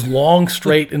was long,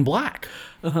 straight, and black.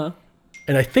 And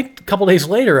I think a couple days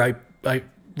later, I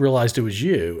realized it was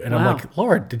you. And I'm like,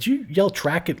 Laura, did you yell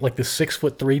track at like this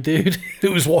 6'3" dude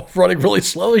who was running really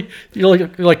slowly? You're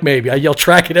like, maybe. I yell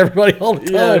track at everybody all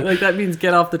the time. Yeah, like that means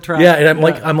get off the track. Yeah, and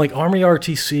I'm like Army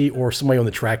RTC or somebody on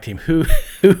the track team. Who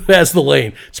has the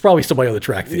lane? It's probably somebody on the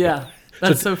track team. Yeah,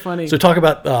 that's so funny. So talk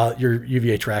about your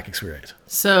UVA track experience.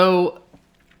 So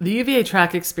the UVA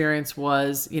track experience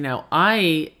was,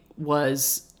 I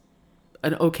was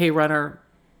an okay runner,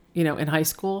 in high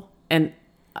school. And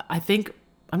I think,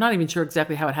 I'm not even sure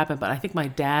exactly how it happened, but I think my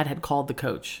dad had called the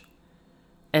coach.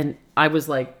 And I was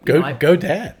like, go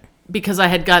dad. Because I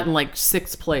had gotten like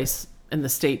 6th place in the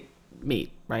state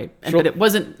meet, right? Sure. But it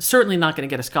wasn't certainly not going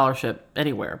to get a scholarship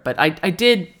anywhere. But I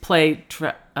did play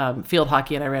field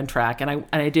hockey and I ran track and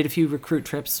I did a few recruit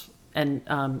trips and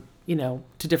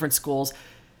to different schools.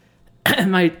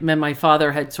 And my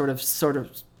father had sort of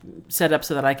set up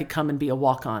so that I could come and be a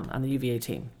walk-on the UVA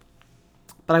team.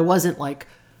 But I wasn't like,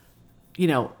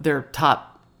 their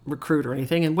top recruit or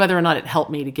anything. And whether or not it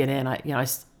helped me to get in,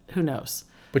 who knows?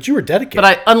 But you were dedicated.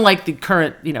 But unlike the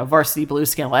current, varsity blue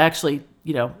scale, I actually,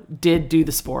 did do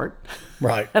the sport.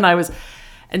 Right.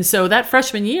 And so that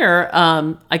freshman year,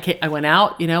 I went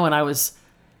out, and I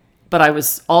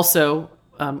was also,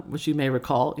 which you may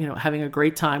recall, having a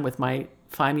great time with my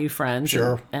FIMU friends.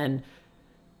 Sure. And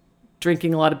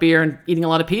drinking a lot of beer and eating a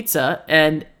lot of pizza.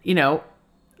 And,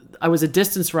 I was a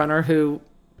distance runner who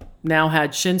now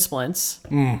had shin splints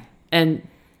and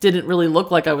didn't really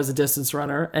look like I was a distance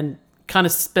runner and kind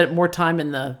of spent more time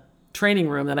in the training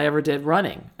room than I ever did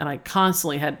running. And I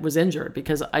constantly was injured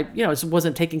because I just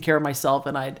wasn't taking care of myself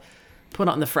and I'd put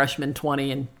on the freshman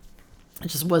 20 and it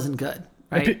just wasn't good.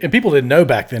 Right. And people didn't know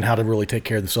back then how to really take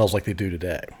care of themselves like they do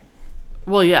today.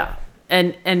 Well, yeah.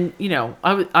 And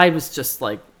I was just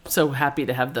like so happy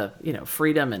to have the,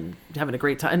 freedom and having a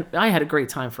great time. And I had a great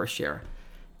time first year.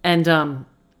 And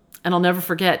I'll never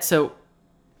forget. So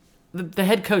the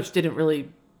head coach didn't really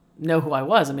know who I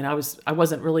was. I mean, I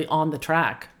wasn't really on the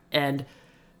track and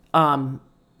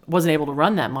wasn't able to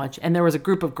run that much. And there was a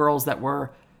group of girls that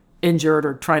were injured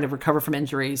or trying to recover from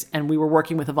injuries. And we were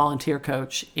working with a volunteer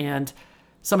coach. And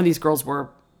some of these girls were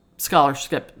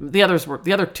scholarship. The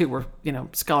other two were,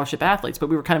 scholarship athletes. But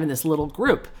we were kind of in this little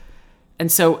group.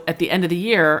 And so at the end of the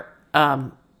year,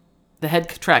 the head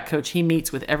track coach, he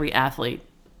meets with every athlete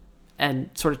and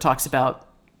sort of talks about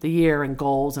the year and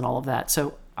goals and all of that.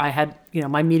 So I had,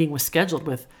 my meeting was scheduled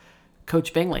with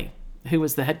Coach Bingley, who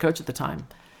was the head coach at the time.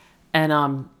 And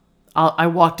I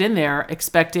walked in there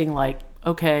expecting like,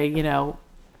 okay,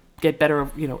 get better,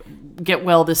 get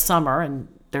well this summer and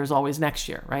there's always next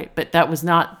year, right? But that was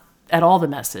not at all the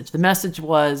message. The message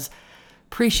was,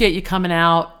 appreciate you coming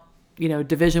out.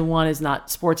 Division I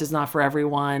sports is not for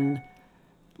everyone.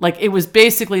 Like it was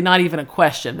basically not even a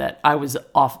question that I was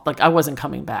off, like I wasn't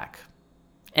coming back.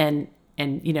 And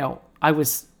I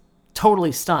was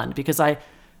totally stunned because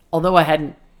although I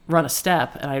hadn't run a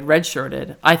step and I had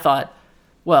redshirted, I thought,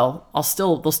 well,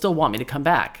 they'll still want me to come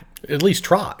back. At least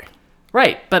try.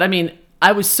 Right. But I mean,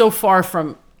 I was so far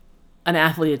from an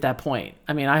athlete at that point.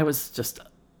 I mean, I was just,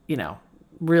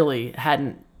 really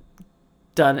hadn't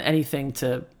done anything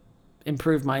to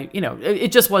improve my,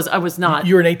 it just was, I was not.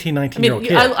 You were an 18, 19-year-old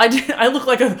kid. I look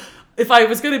like if I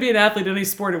was going to be an athlete in any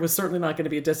sport, it was certainly not going to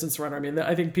be a distance runner. I mean,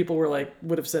 I think people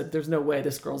would have said, there's no way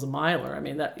this girl's a miler. I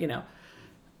mean,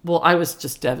 well, I was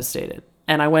just devastated.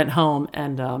 And I went home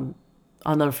and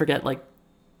I'll never forget, like,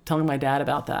 telling my dad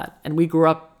about that. And we grew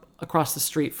up across the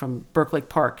street from Burke Lake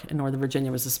Park in Northern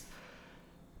Virginia. Was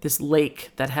this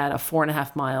lake that had a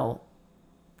 4.5-mile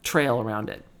trail around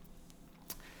it.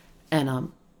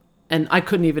 And I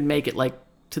couldn't even make it like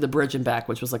to the bridge and back,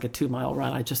 which was like a 2-mile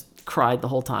run. I just cried the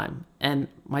whole time. And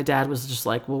my dad was just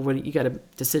like, well, you got a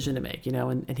decision to make,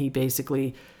 and he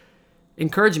basically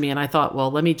encouraged me. And I thought, well,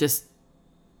 let me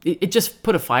it just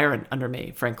put a fire under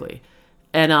me, frankly.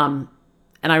 And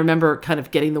I remember kind of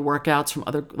getting the workouts from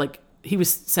other, like he was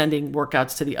sending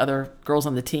workouts to the other girls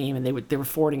on the team and they were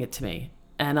forwarding it to me.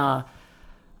 And,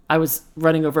 I was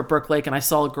running over at Burke Lake and I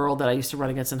saw a girl that I used to run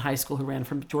against in high school who ran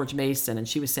from George Mason. And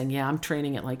she was saying, yeah, I'm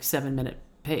training at like 7-minute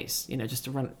pace, just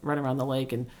to run around the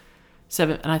lake and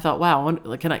 7. And I thought, wow,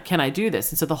 can I do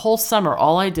this? And so the whole summer,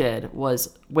 all I did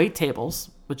was wait tables,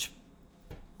 which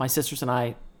my sisters and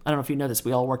I don't know if you know this,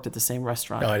 we all worked at the same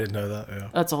restaurant. No, I didn't know that. Yeah.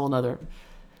 That's a whole nother,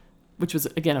 which was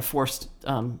again, a forced,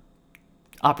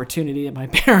 opportunity that my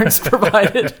parents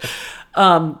provided.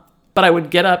 But I would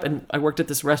get up, and I worked at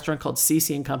this restaurant called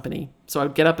Cece and Company. So I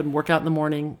would get up and work out in the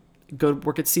morning, go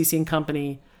work at Cece and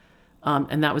Company,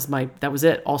 and that was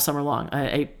it all summer long.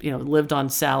 I lived on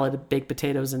salad, baked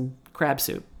potatoes, and crab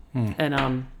soup,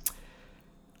 and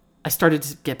I started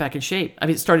to get back in shape. I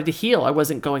mean, it started to heal. I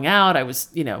wasn't going out. I was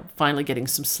finally getting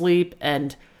some sleep,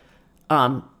 and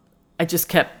I just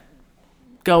kept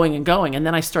going and going. And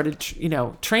then I started,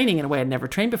 training in a way I'd never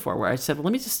trained before, where I said, well,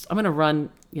 I'm going to run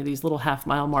these little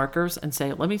half-mile markers and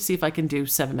say, let me see if I can do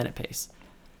 7-minute pace.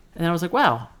 And then I was like,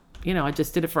 wow, I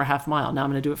just did it for a half mile. Now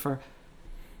I'm going to do it for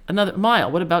another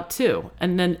mile. What about 2?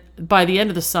 And then by the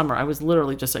end of the summer, I was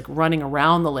literally just like running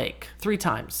around the lake 3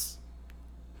 times.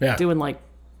 Yeah. Doing like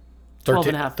 12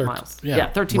 and a half miles. Yeah,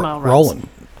 13-mile runs. Rolling.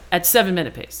 At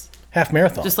 7-minute pace. Half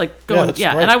marathon. Just like going,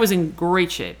 and I was in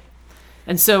great shape.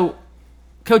 And so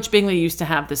Coach Bingley used to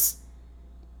have this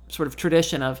sort of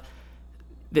tradition of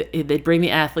they'd bring the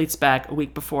athletes back a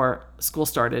week before school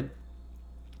started,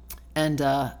 and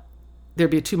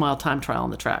there'd be a 2-mile time trial on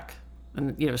the track,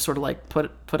 and sort of like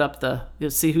put up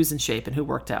see who's in shape and who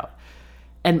worked out.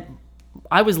 And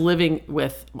I was living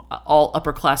with all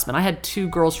upperclassmen. I had 2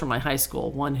 girls from my high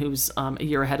school, one who's a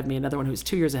year ahead of me, another one who's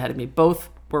 2 years ahead of me. Both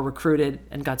were recruited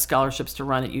and got scholarships to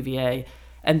run at UVA,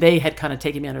 and they had kind of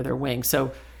taken me under their wing.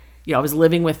 So I was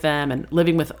living with them and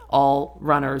living with all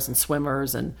runners and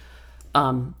swimmers. And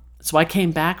so I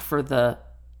came back for the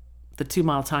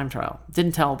 2-mile time trial.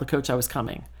 Didn't tell the coach I was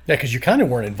coming. Yeah, because you kind of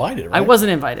weren't invited, right? I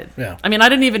wasn't invited. Yeah. I mean, I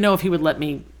didn't even know if he would let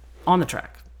me on the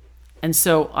track. And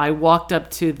so I walked up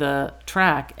to the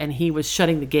track, and he was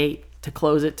shutting the gate to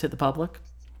close it to the public,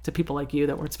 to people like you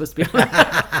that weren't supposed to be on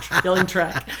the yelling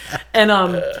track.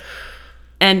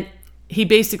 And he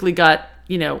basically got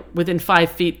within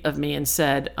 5 feet of me and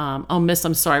said, oh, miss,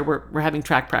 I'm sorry, we're having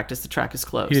track practice. The track is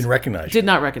closed. He didn't recognize you. Did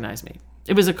not recognize me.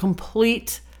 It was a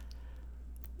complete,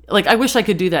 I wish I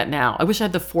could do that now. I wish I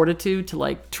had the fortitude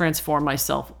to transform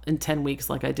myself in 10 weeks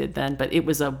like I did then. But it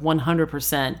was a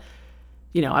 100%,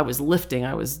 I was lifting,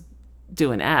 I was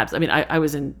doing abs. I mean, I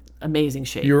was in amazing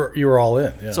shape. You were all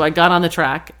in. Yeah. So I got on the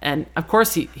track, and of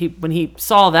course he when he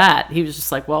saw that, he was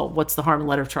just like, well, what's the harm?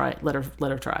 Let her try.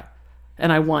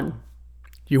 And I won.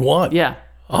 You won? Yeah.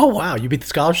 Oh, wow. You beat the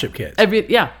scholarship kids.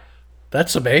 Yeah.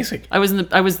 That's amazing. I was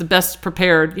the best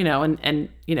prepared,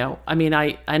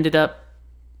 I ended up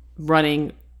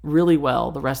running really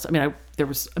well the rest. There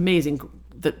was amazing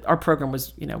that our program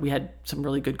was, we had some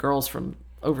really good girls from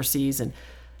overseas,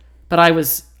 but I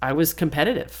was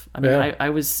competitive.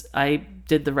 I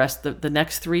did the rest, the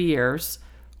next 3 years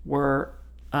were,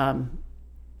 I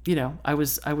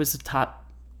was a top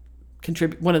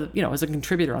I was a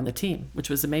contributor on the team, which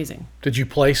was amazing. Did you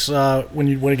place when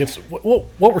you went against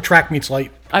what were track meets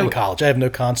like in college? I have no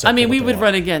concept. We would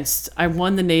run against. I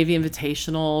won the Navy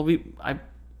Invitational. I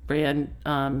ran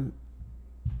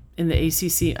in the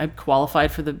ACC. I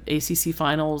qualified for the ACC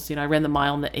finals. I ran the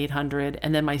mile in the 800,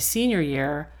 and then my senior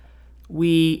year,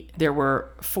 there were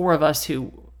 4 of us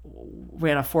who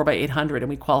ran a 4x800, and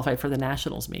we qualified for the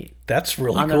nationals meet. That's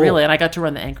really cool. On the relay, and I got to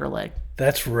run the anchor leg.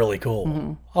 That's really cool.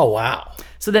 Mm-hmm. Oh, wow.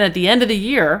 So then at the end of the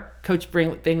year, Coach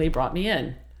Bingley brought me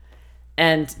in,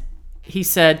 and he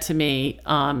said to me,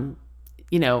 I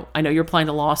know you're applying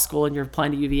to law school and you're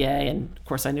applying to UVA, and of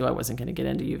course I knew I wasn't going to get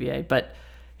into UVA, but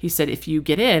he said, if you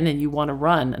get in and you want to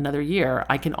run another year,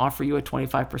 I can offer you a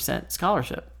 25%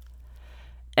 scholarship.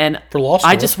 And for law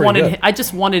school, I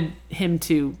just wanted him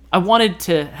to. I wanted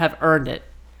to have earned it.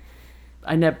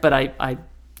 That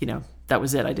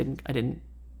was it. I didn't.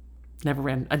 Never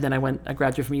ran. And then I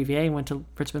graduated from UVA and went to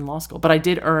Richmond Law School. But I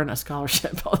did earn a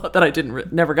scholarship that I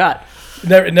never got.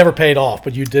 It never paid off,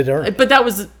 but you did earn it. But that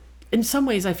was, in some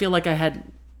ways, I feel like I had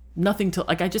nothing to.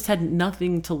 I just had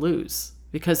nothing to lose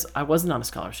because I wasn't on a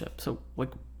scholarship. So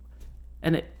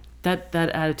that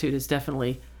attitude has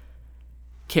definitely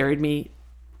carried me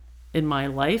in my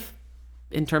life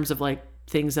in terms of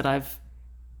things that I've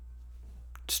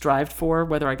strived for,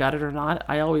 whether I got it or not.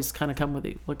 I always kind of come with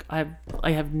it. Look, I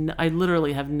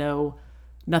literally have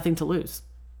nothing to lose.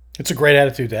 It's a great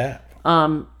attitude to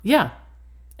have. Yeah.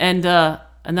 And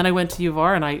then I went to U of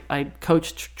R and I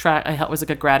coached track. I was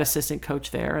a grad assistant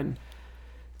coach there and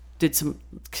did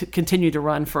continued to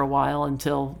run for a while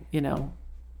until,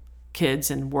 kids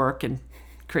and work and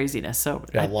craziness. So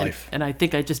life. And I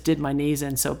think I just did my knees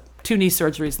in. So 2 knee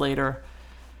surgeries later,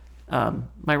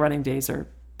 my running days are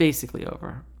basically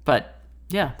over. But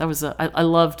yeah, that was I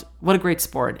loved, what a great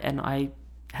sport. And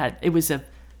it was a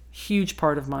huge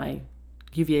part of my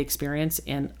UVA experience.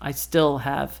 And I still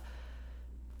have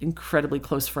incredibly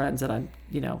close friends that I'm,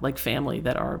 like family,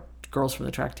 that are girls from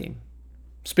the track team.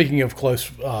 Speaking of close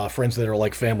friends that are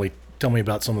like family tell me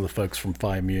about some of the folks from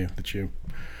Phi Mu that you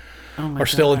are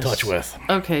still in touch with.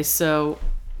 Okay, so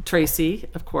Tracy,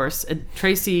 of course, and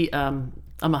Tracy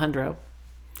Alejandro,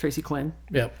 Tracy Quinn.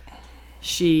 Yep.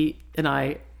 She and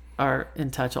I are in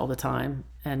touch all the time,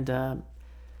 and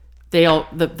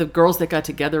the girls that got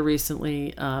together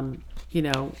recently,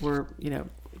 were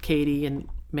Katie and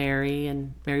Mary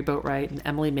Boatwright and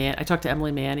Emily Mann. I talked to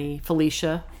Emily Manny,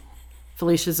 Felicia's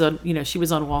on, she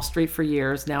was on Wall Street for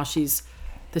years. Now she's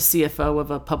the CFO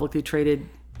of a publicly traded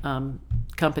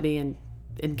company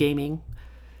in gaming.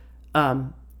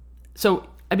 So,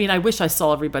 I mean, I wish I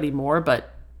saw everybody more,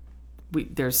 but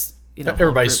there's,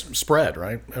 everybody's spread,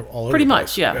 right? All over pretty the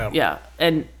much. place. Yeah.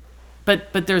 And,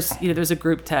 but there's, there's a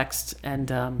group text and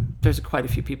there's quite a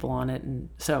few people on it. And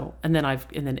so, and then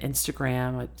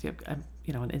Instagram,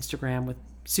 on Instagram with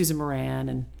Susan Moran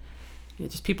and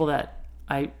just people that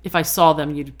if I saw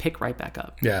them, you'd pick right back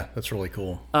up. Yeah, that's really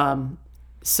cool.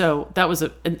 So that was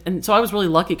and so I was really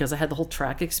lucky because I had the whole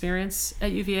track experience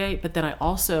at UVA, but then I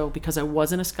also, because I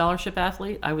wasn't a scholarship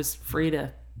athlete, I was free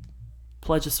to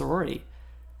pledge a sorority.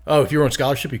 Oh, if you were on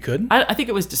scholarship, you couldn't? I think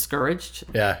it was discouraged.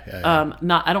 Yeah.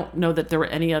 I don't know that there were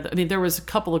any other. I mean, there was a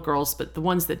couple of girls, but the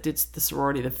ones that did the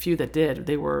sorority, the few that did,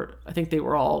 I think they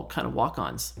were all kind of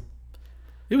walk-ons.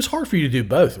 It was hard for you to do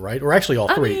both, right? Or actually all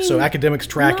three. So academics,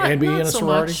 track, and being in a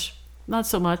sorority? Not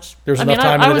so much. There was enough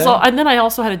time in the day? And then I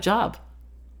also had a job.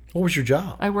 What was your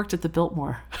job? I worked at the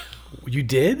Biltmore. You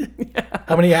did? Yeah.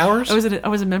 How many hours? I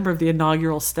was a member of the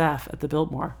inaugural staff at the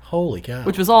Biltmore. Holy cow.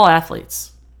 Which was all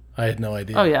athletes. I had no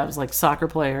idea. Oh, yeah. It was like soccer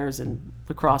players and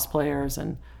lacrosse players,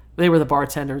 and they were the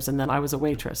bartenders, and then I was a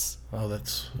waitress. Oh,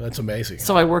 that's amazing.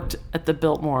 So I worked at the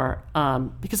Biltmore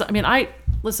because, I mean, I'm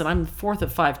the fourth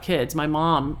of 5 kids.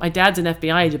 My dad's an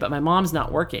FBI agent, but my mom's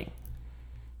not working.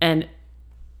 And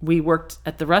we worked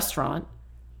at the restaurant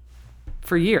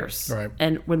for years. Right.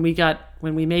 And when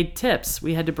we made tips,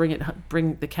 we had to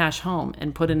bring the cash home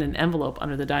and put in an envelope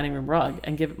under the dining room rug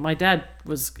and give it. My dad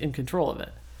was in control of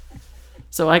it.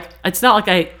 So it's not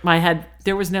like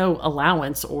there was no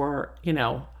allowance or,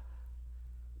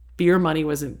 beer money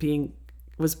was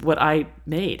what I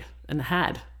made and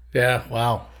had. Yeah.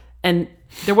 Wow. And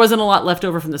there wasn't a lot left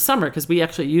over from the summer because we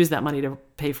actually used that money to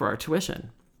pay for our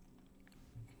tuition.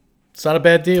 It's not a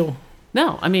bad deal.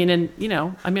 No, I mean,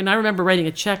 I remember writing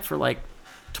a check for like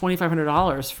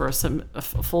 $2,500 for a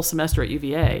full semester at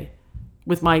UVA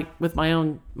with my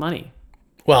own money.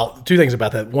 Well, 2 things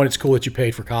about that. One, it's cool that you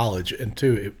paid for college, and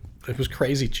 2, it was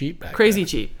crazy cheap back then.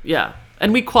 Cheap, yeah.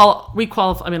 And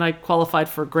I qualified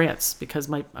for grants because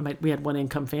we had 1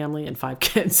 income family and 5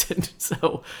 kids, and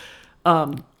so.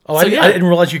 I didn't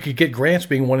realize you could get grants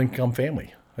being 1 income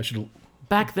family.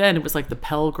 Back then, it was like the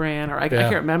Pell Grant, or I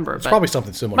can't remember. It's probably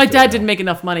something similar. My dad didn't make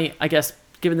enough money, I guess,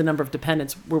 given the number of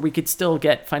dependents, where we could still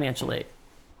get financial aid,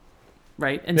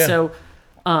 right? And so,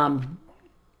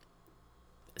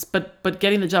 but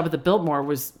getting the job at the Biltmore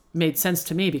made sense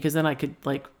to me because then I could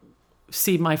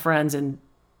see my friends and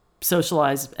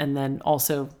socialize, and then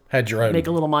also make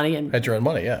a little money and had your own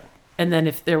money, yeah. And then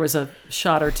if there was a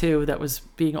shot or two that was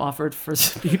being offered for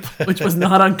people, which was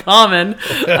not uncommon,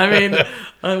 I mean,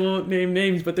 I won't name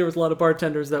names, but there was a lot of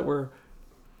bartenders that were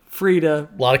free to.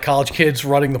 A lot of college kids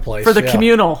running the place for the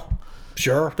communal.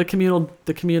 Sure. The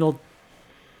communal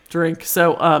drink.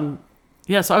 So,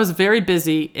 so I was very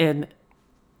busy in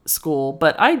school,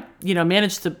 but I,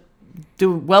 managed to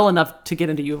do well enough to get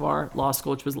into U of R Law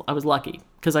School, which I was lucky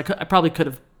because I probably could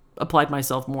have applied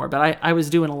myself more, but I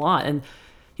was doing a lot. And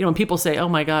when people say, "Oh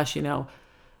my gosh,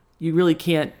 you really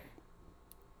can't,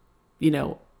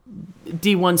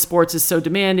 D1 sports is so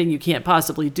demanding, you can't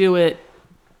possibly do it."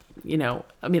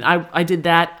 I mean, I did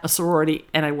that, a sorority,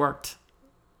 and I worked.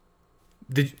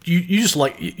 Did you just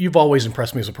you've always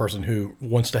impressed me as a person who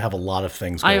wants to have a lot of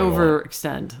things going on.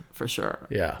 Overextend for sure.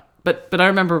 Yeah. But I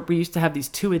remember we used to have these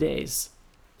 2-a-days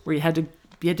where you had to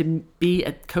be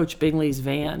at Coach Bingley's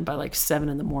van by 7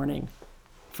 a.m.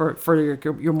 for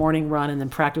your morning run, and then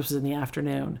practice was in the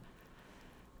afternoon.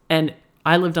 And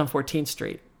I lived on 14th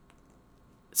Street.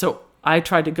 So I would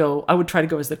try to go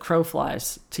as the crow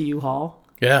flies to U-Haul.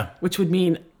 Yeah. Which would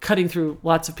mean cutting through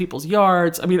lots of people's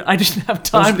yards. I mean, I didn't have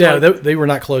time. They were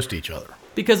not close to each other.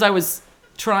 Because I was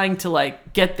trying to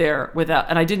get there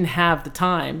and I didn't have the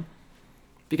time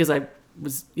because I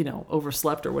was,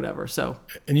 overslept or whatever. So.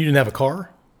 And you didn't have a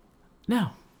car? No.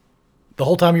 The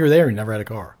whole time you were there, you never had a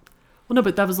car? Well, no,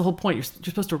 but that was the whole point. You're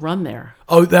supposed to run there.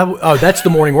 Oh, that's the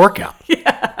morning workout.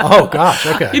 Yeah. Oh gosh.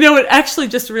 Okay. It actually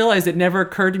just realized it never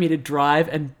occurred to me to drive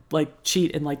and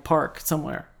cheat and park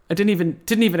somewhere. It didn't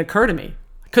even occur to me.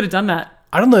 I could have done that.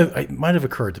 I don't know. It might have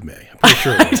occurred to me. I'm pretty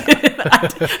sure.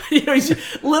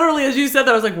 Literally, as you said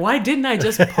that, I was like, why didn't I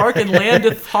just park in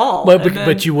Landeth Hall?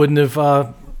 But you wouldn't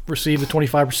have received a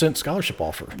 25% scholarship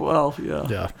offer. Well, yeah.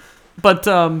 Yeah. But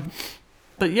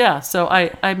yeah. So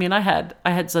I mean, I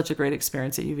had such a great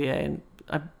experience at UVA, and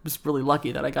I was really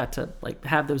lucky that I got to like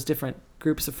have those different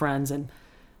groups of friends, and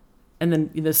then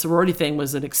the sorority thing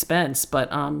was an expense.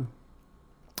 But I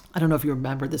don't know if you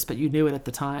remember this, but you knew it at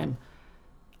the time.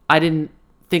 I didn't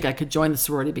think I could join the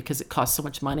sorority because it cost so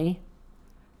much money.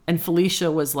 And Felicia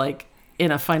was like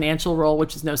in a financial role,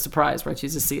 which is no surprise, right?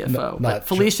 She's a CFO. But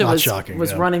Felicia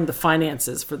was running the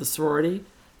finances for the sorority.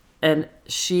 And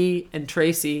she and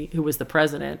Tracy, who was the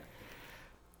president,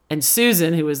 and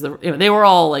Susan, who was they were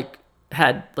all like,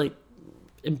 had like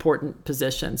important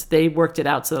positions. They worked it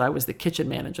out so that I was the kitchen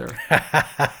manager.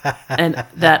 And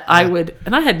that I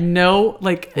had no,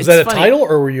 like, was that a title,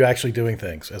 or were you actually doing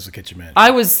things as a kitchen manager?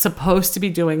 I was supposed to be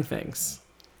doing things.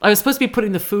 I was supposed to be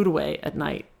putting the food away at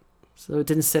night so it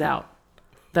didn't sit out.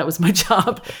 That was my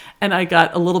job. And I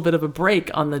got a little bit of a break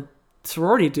on the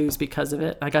sorority dues because of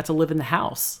it. I got to live in the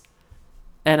house.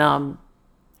 And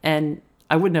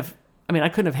I couldn't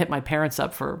have hit my parents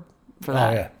up for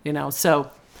that,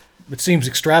 so it seems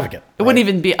extravagant. It wouldn't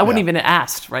even be, I wouldn't even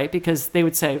asked, right? Because they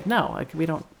would say, no, like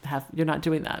you're not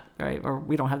doing that, right? Or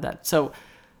we don't have that. So,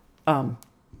 and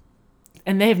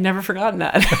they have never forgotten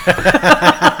that.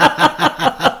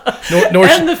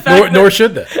 nor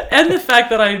should they. And the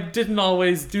fact that I didn't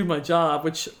always do my job,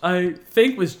 which I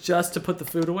think was just to put the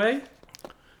food away.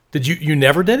 Did you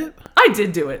never did it? I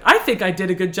did do it. I think I did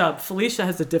a good job. Felicia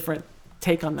has a different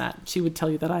take on that. She would tell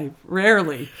you that I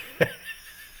rarely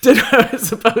did what I was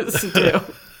supposed to do.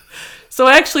 So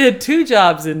I actually had 2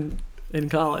 jobs in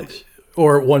college.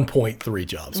 Or 1.3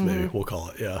 jobs, maybe we'll call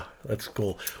it. Yeah, that's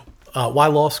cool. Why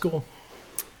law school?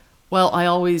 Well, I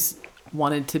always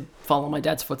wanted to follow my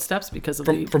dad's footsteps because of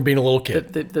from being a little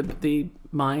kid. The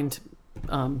mind,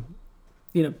 from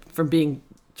being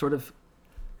sort of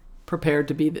prepared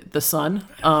to be the son.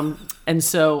 And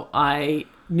so I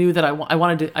knew that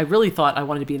I really thought I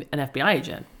wanted to be an FBI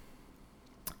agent.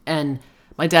 And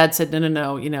my dad said,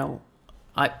 no,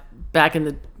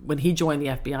 when he joined the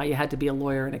FBI, you had to be a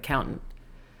lawyer and accountant.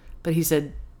 But he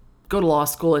said, go to law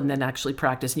school and then actually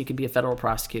practice and you can be a federal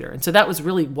prosecutor. And so that was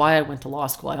really why I went to law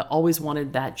school. I always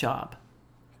wanted that job.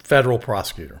 Federal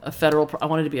prosecutor. I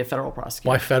wanted to be a federal prosecutor.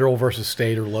 Why federal versus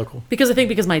state or local?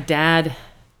 Because my dad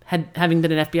having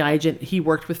been an FBI agent, he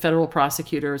worked with federal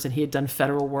prosecutors and he had done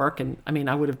federal work. And I mean,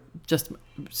 I would have just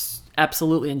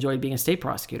absolutely enjoyed being a state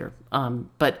prosecutor.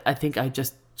 But I think I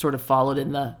just sort of followed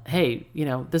in hey,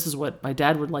 this is what my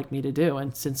dad would like me to do.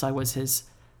 And since I was his,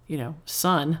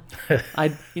 son,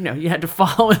 you had to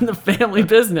follow in the family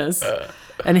business.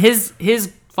 And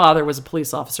his father was a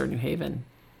police officer in New Haven.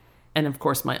 And of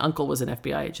course my uncle was an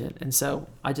FBI agent. And so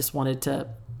I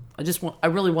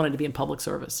really wanted to be in public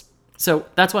service. So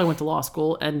that's why I went to law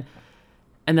school, and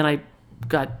then I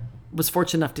was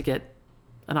fortunate enough to get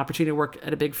an opportunity to work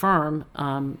at a big firm,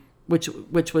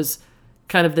 which was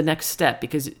kind of the next step,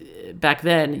 because back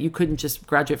then you couldn't just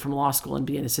graduate from law school and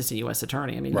be an assistant U.S.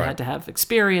 attorney. I mean, right. You had to have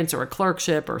experience or a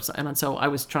clerkship and so I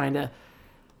was trying to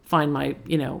find my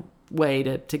way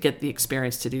to get the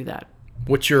experience to do that.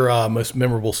 What's your most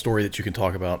memorable story that you can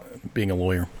talk about being a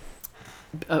lawyer?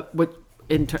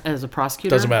 As a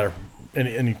prosecutor? Doesn't matter.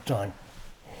 Any time.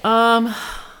 That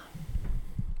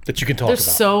you can talk about. There's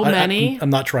so many. I'm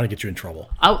not trying to get you in trouble.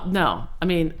 No. I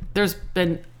mean, there's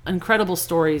been incredible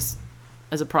stories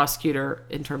as a prosecutor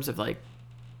in terms of like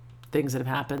things that have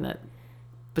happened that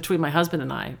between my husband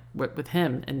and I, with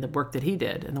him and the work that he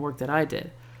did and the work that I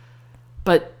did.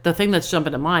 But the thing that's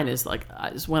jumping to mind is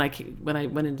when I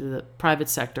went into the private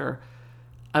sector,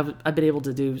 I've been able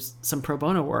to do some pro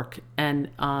bono work, and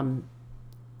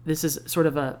this is sort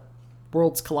of a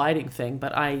worlds colliding thing,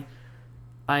 but I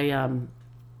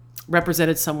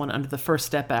represented someone under the First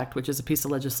Step Act, which is a piece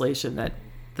of legislation that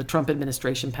the Trump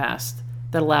administration passed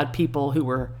that allowed people who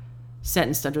were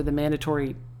sentenced under the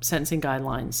mandatory sentencing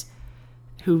guidelines,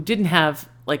 who didn't have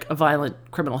like a violent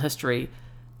criminal history,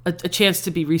 a chance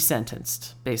to be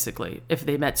resentenced, basically, if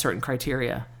they met certain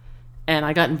criteria. And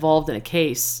I got involved in a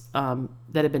case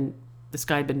this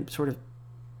guy had been sort of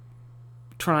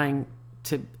trying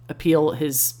to appeal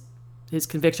his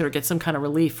conviction or get some kind of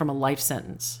relief from a life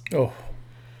sentence. Oh.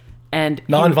 And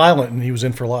nonviolent, and he was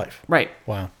in for life. Right.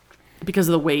 Wow. Because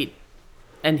of the weight.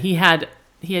 And he had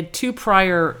 2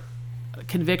 prior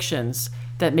convictions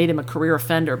that made him a career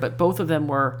offender, but both of them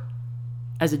were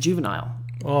as a juvenile.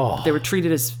 Oh. They were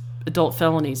treated as adult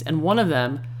felonies, and one of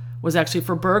them was actually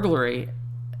for burglary,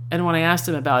 And when I asked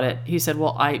him about it, he said,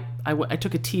 well, I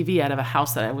took a TV out of a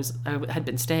house that I had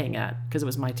been staying at because it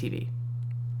was my TV.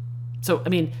 So, I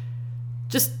mean,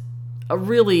 just a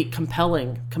really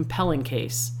compelling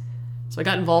case. So I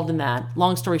got involved in that.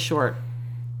 Long story short,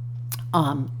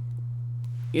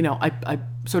 you know, I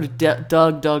sort of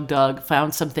dug,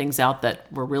 found some things out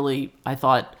that were really, I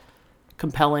thought,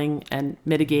 compelling and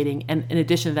mitigating. And in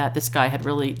addition to that, this guy had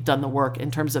really done the work in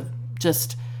terms of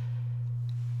just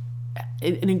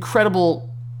an incredible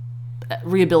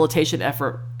rehabilitation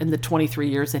effort in the 23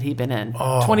 years that he'd been in.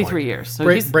 23 years. So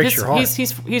breaks your heart.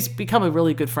 He's become a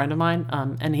really good friend of mine,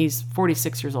 and he's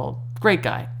 46 years old. Great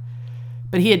guy.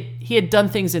 But he had done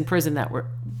things in prison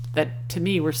that to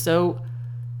me were so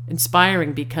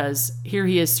inspiring, because here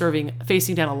he is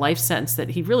facing down a life sentence that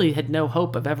he really had no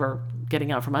hope of ever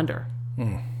getting out from under.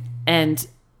 And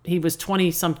he was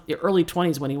early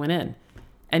 20s when he went in,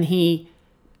 and he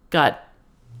got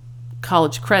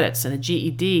college credits and a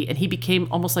GED, and he became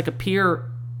almost like a peer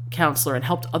counselor and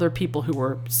helped other people who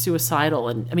were suicidal.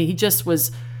 And I mean, he just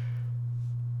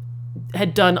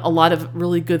had done a lot of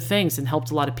really good things and helped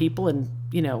a lot of people, and,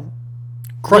 you know,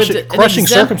 crushing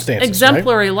circumstances,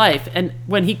 exemplary right? life. And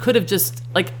when he could have just,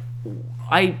 like,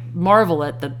 I marvel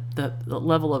at the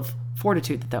level of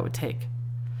fortitude that would take.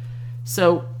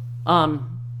 So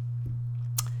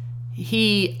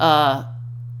he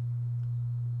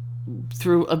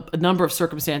through a number of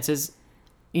circumstances,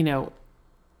 you know,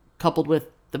 coupled with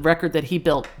the record that he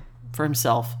built for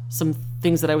himself, some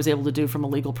things that I was able to do from a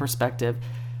legal perspective,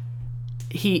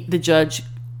 the judge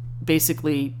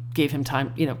basically gave him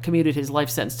time, you know, commuted his life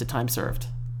sentence to time served.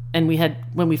 And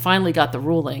when we finally got the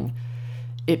ruling,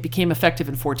 it became effective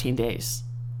in 14 days.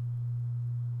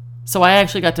 So I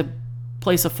actually got to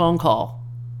place a phone call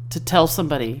to tell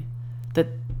somebody that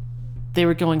they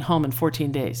were going home in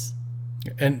 14 days.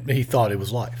 And he thought it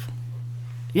was life.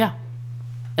 Yeah.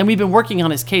 And we've been working on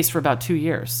his case for about 2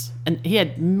 years. And he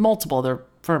had multiple other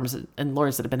firms and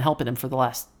lawyers that have been helping him for the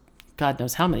last God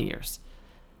knows how many years.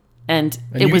 And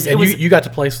you got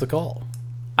to place the call.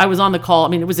 I was on the call. I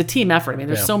mean, it was a team effort. I mean,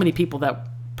 there's so many people that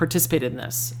participated in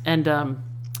this. And I'll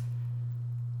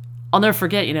never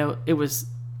forget, you know, it was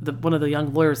one of the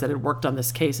young lawyers that had worked on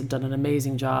this case and done an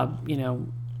amazing job, you know,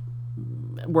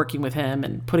 working with him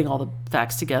and putting all the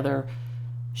facts together.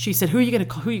 She said, who are you going to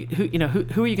call?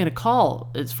 Who are you going to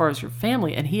call as far as your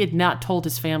family? And he had not told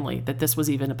his family that this was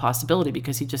even a possibility,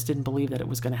 because he just didn't believe that it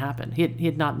was going to happen. He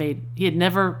had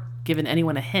never given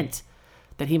anyone a hint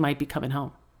that he might be coming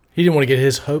home. He didn't want to get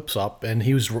his hopes up, and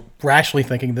he was rashly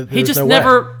thinking that he just no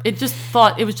never. way. It just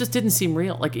thought it didn't seem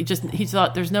real. Like he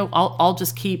thought there's no. I'll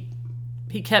just keep.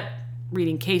 He kept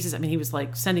reading cases. I mean, he was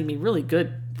like sending me really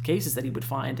good cases that he would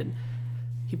find, and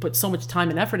he put so much time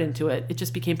and effort into it. It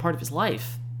just became part of his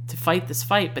life to fight this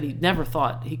fight, but he never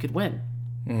thought he could win.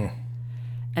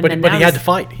 But he had to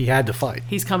fight. He had to fight.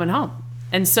 He's coming home.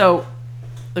 And so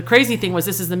the crazy thing was,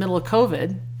 this is the middle of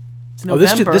COVID. It's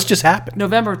November, this just happened.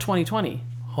 November of 2020.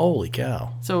 Holy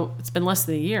cow. So it's been less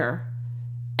than a year.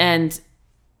 And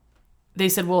they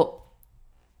said, well,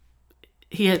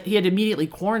 he had immediately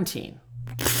quarantined.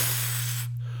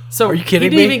 So are you kidding he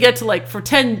didn't me? even get to, for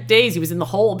 10 days, he was in the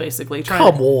hole, basically.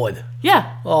 Come on.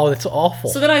 Yeah. Oh, that's awful.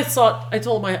 So then I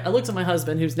looked at my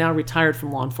husband, who's now retired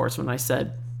from law enforcement, and I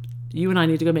said, you and I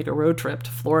need to go make a road trip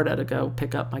to Florida to go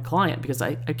pick up my client, because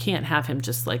I can't have him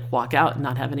just walk out and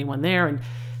not have anyone there. And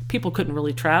people couldn't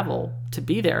really travel to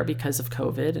be there because of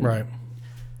COVID. And, right.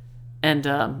 And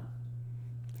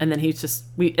then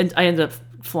I ended up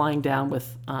flying down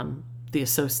with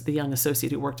the young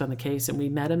associate who worked on the case, and we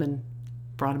met him and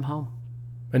brought him home.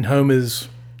 And home is?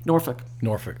 Norfolk.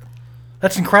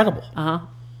 That's incredible. Uh-huh.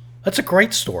 That's a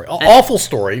great story. Awful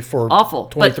story for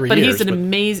 23 but years. He's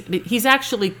amazing. He's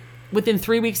actually, within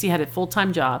 3 weeks, he had a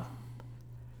full-time job,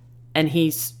 and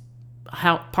he's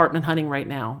partner hunting right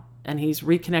now, and he's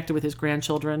reconnected with his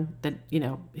grandchildren that, you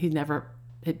know, he never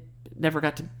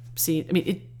got to see. I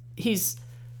mean, he's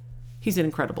an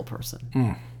incredible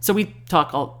person. So we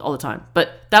talk all the time.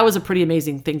 But that was a pretty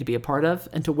amazing thing to be a part of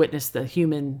and to witness the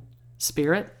human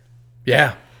spirit.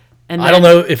 Yeah. And I don't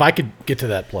know if I could get to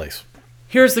that place.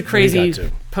 Here's the crazy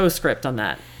postscript on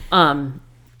that. Around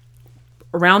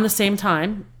the same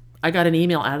time, I got an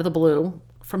email out of the blue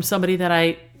from somebody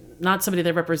not somebody that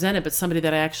I represented, but somebody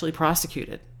that I actually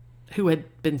prosecuted, who had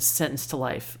been sentenced to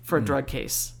life for a drug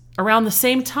case. Around the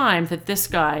same time that this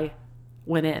guy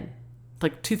went in.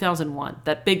 2001,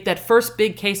 that first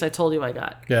big case I told you I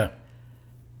got. Yeah.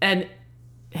 And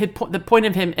the point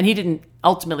of him, and he didn't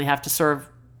ultimately have to serve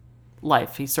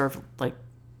life. He served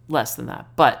less than that.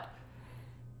 But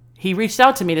he reached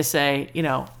out to me to say, you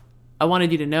know, I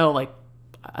wanted you to know,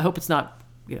 I hope it's not,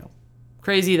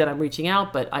 crazy that I'm reaching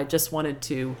out, but I just wanted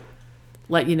to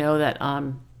let you know that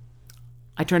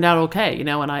I turned out okay, and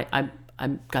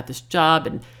I got this job,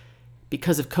 and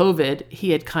because of COVID,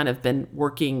 he had kind of been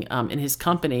working in his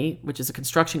company, which is a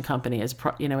construction company,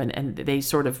 and they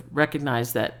sort of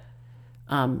recognized that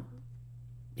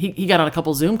he got on a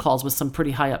couple Zoom calls with some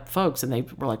pretty high up folks, and they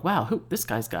were like, "Wow, this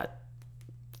guy's got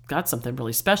something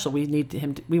really special. We need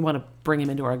him. We want to bring him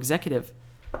into our executive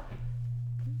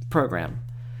program."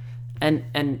 And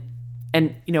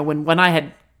when I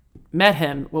had met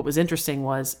him, what was interesting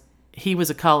was he was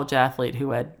a college athlete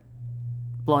who had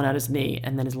blown out his knee,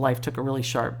 and then his life took a really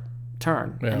sharp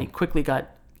turn, and he quickly got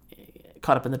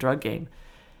caught up in the drug game.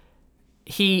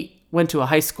 He went to a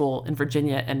high school in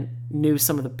Virginia and knew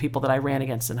some of the people that I ran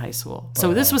against in high school.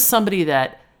 So this was somebody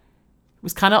that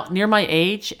was kind of near my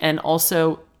age, and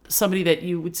also somebody that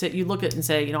you would say, you look at and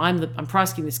say, I'm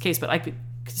prosecuting this case, but I could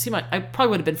see I probably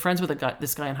would have been friends with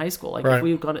this guy in high school. Like if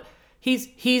we had gone to,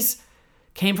 he's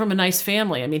came from a nice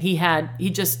family. I mean,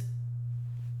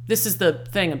 this is the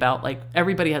thing about, like,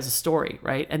 everybody has a story,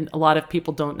 right? And a lot of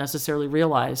people don't necessarily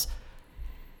realize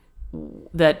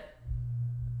that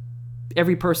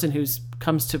every person who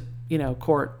comes to,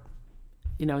 court,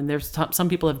 and there's some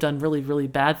people have done really, really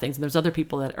bad things. And there's other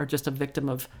people that are just a victim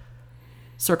of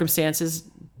circumstances,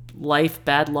 life,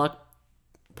 bad luck,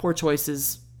 poor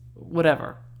choices,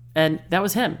 whatever. And that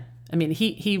was him. I mean,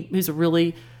 he's a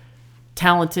really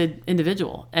talented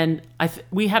individual. And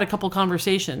we had a couple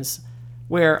conversations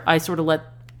where I sort of let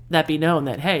that be known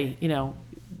that, hey,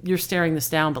 you're staring this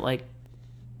down, but, like,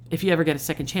 if you ever get a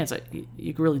second chance,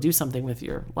 you can really do something with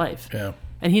your life. Yeah.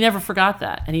 And he never forgot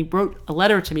that. And he wrote a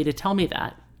letter to me to tell me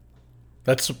that.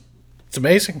 It's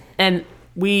amazing. And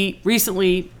we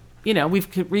recently,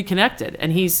 we've reconnected,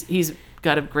 and he's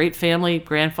got a great family,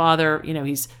 grandfather,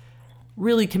 he's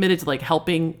really committed to, like,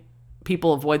 helping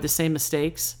people avoid the same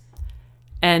mistakes.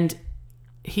 And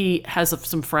he has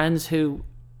some friends who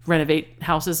renovate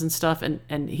houses and stuff,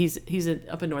 and he's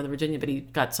up in Northern Virginia, but he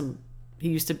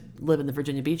used to live in the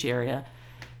Virginia Beach area.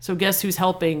 So guess who's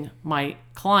helping my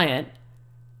client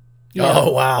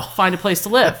find a place to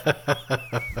live?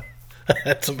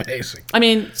 That's amazing. I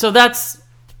mean, so that's,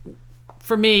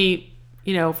 for me,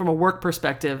 from a work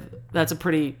perspective, that's a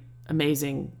pretty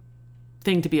amazing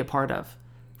thing to be a part of,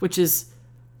 which is,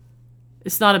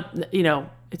 it's not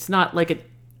it's not like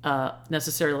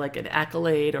necessarily like an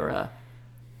accolade or a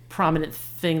prominent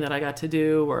thing that I got to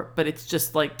do, but it's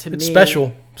just, like, to me, it's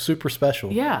special, super special.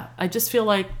 Yeah, I just feel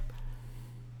like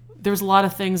there's a lot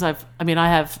of things I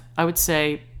would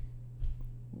say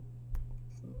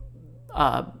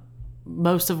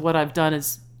most of what I've done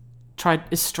is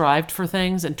strived for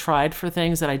things and tried for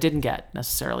things that I didn't get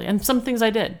necessarily, and some things I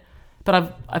did,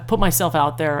 but I've put myself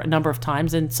out there a number of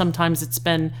times, and sometimes it's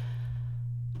been,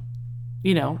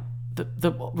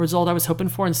 the result I was hoping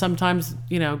for, and sometimes,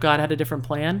 God had a different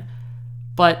plan.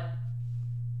 But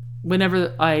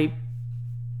whenever I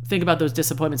think about those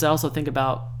disappointments, I also think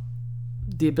about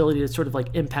the ability to sort of,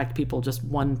 like, impact people just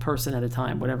one person at a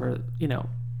time, whatever,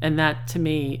 and that to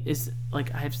me is,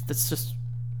 like, that's just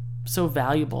so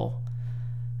valuable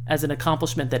as an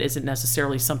accomplishment that isn't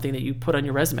necessarily something that you put on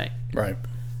your resume. Right.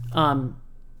 And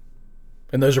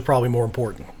those are probably more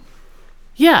important.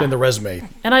 Yeah. Than the resume.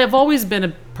 And I have always been a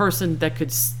person that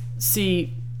could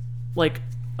see, like,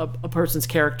 a person's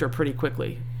character pretty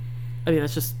quickly. I mean,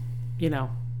 that's just,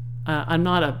 I'm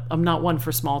not one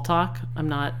for small talk. I'm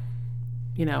not,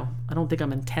 I don't think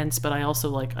I'm intense, but I also,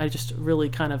 like, I just really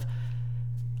kind of,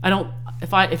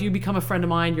 if you become a friend of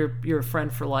mine, you're a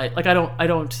friend for life. Like, I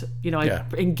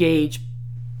engage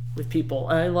with people.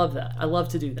 And I love that. I love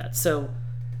to do that. So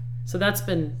that's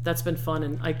been fun,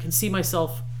 and I can see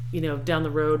myself, down the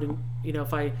road, and,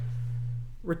 if I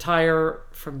retire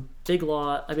from big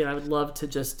law, I mean, I would love to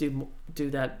just do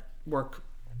that work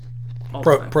all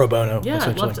the time. Pro bono.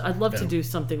 Yeah, I'd love to do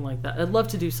something like that. I'd love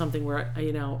to do something where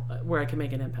I can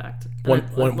make an impact.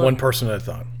 One person at a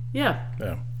time. Yeah.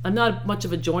 Yeah. I'm not much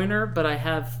of a joiner, but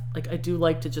I do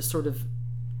like to just sort of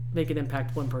make an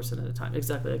impact one person at a time.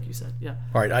 Exactly like you said. Yeah.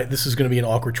 All right. This is going to be an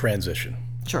awkward transition.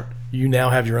 Sure. You now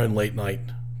have your own late night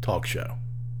talk show.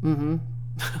 Mm-hmm.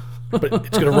 But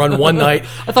it's going to run one night.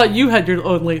 I thought you had your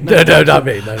own late night. No, not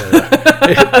me. No.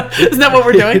 Isn't that what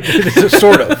we're doing?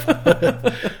 Sort of.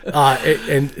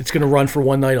 And it's going to run for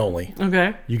one night only.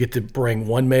 Okay. You get to bring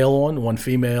one male on, one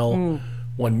female,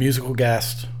 one musical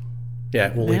guest.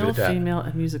 Yeah, we'll leave it at that. Male, female,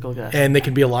 and musical guest. And they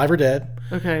can be alive or dead.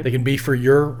 Okay. They can be for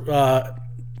your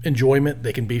enjoyment.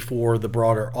 They can be for the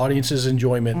broader audience's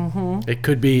enjoyment. Mm-hmm. It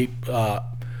could be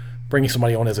bringing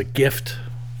somebody on as a gift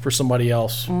for somebody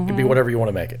else. Mm-hmm. It could be whatever you want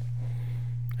to make it.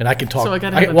 And I can talk. So I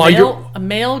got to have a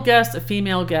male guest, a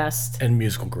female guest, and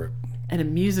musical group. And a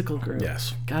musical group.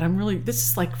 Yes. God,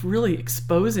 this is like really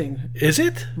exposing. Is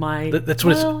it? That's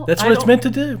what it's it's meant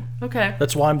to do. Okay.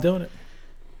 That's why I'm doing it.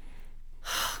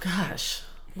 Oh, gosh.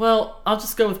 Well, I'll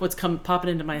just go with what's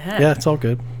popping into my head. Yeah, it's all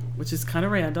good. Which is kind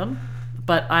of random,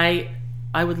 but I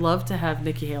would love to have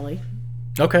Nikki Haley.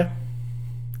 Okay.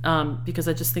 Because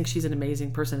I just think she's an amazing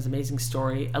person, has an amazing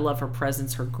story. I love her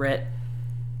presence, her grit.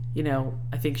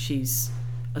 I think she's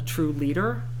a true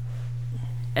leader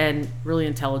and really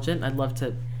intelligent. I'd love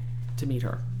to meet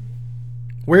her.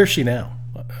 Where is she now?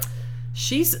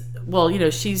 She's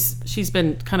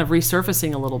been kind of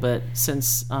resurfacing a little bit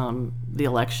since the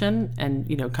election and,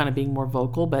 kind of being more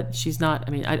vocal, but she's not,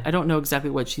 I don't know exactly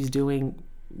what she's doing,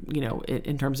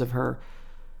 in terms of her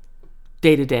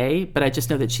day to day, but I just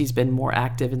know that she's been more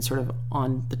active and sort of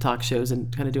on the talk shows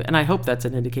and kind of and I hope that's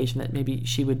an indication that maybe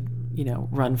she would,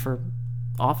 run for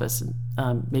office and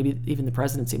maybe even the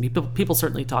presidency. People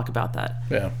certainly talk about that.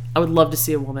 Yeah. I would love to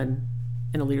see a woman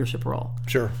in a leadership role.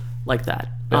 Sure. Like that.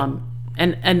 Yeah.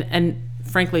 And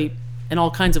frankly, in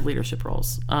all kinds of leadership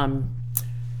roles.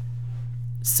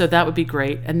 So that would be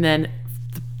great. And then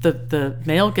the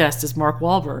male guest is Mark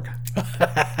Wahlberg.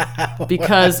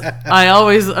 Because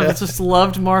I've just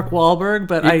loved Mark Wahlberg,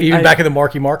 but even back in the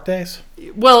Marky Mark days.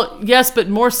 Well, yes, but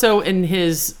more so in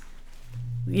his,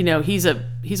 he's a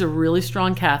really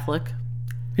strong Catholic.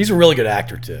 He's a really good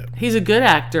actor too. He's a good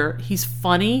actor. He's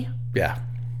funny. Yeah.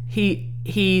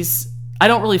 He's. I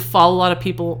don't really follow a lot of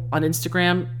people on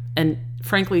Instagram, and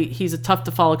frankly, he's tough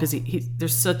to follow because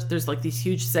there's like these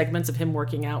huge segments of him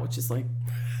working out, which is like,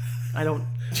 I don't.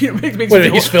 Makes me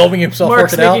feel, he's filming himself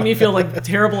Mark's working out? Making me feel like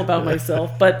terrible about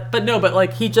myself, but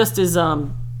like he just is.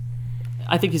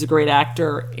 I think he's a great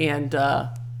actor, and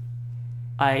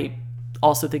I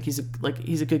also think he's a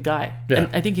good guy. Yeah.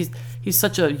 And I think he's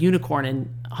such a unicorn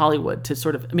in Hollywood to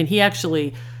sort of. He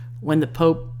actually, when the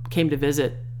Pope came to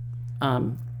visit,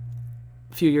 a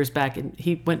few years back, and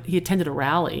he attended a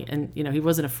rally, and he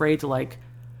wasn't afraid to like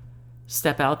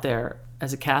step out there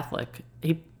as a Catholic.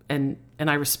 And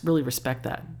I really respect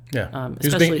that. Yeah,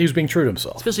 he was being true to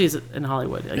himself, especially in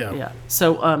Hollywood. Yeah.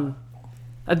 So,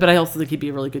 but I also think he'd be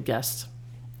a really good guest.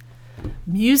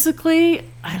 Musically,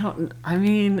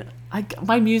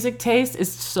 my music taste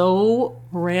is so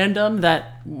random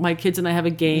that my kids and I have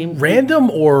a game.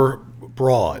 Random or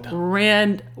broad?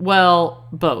 Well,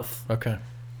 both. Okay.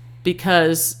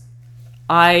 Because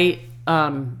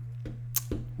when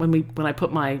I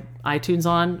put my iTunes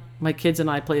on, my kids and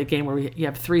I play a game where you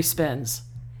have 3 spins,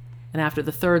 and after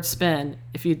the third spin,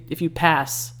 if you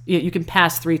pass, you can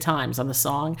pass 3 times on the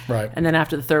song, right? And then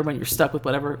after the third one, you're stuck with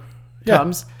whatever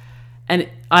comes. And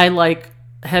I like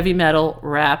heavy metal,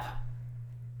 rap,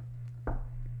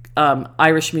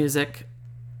 Irish music.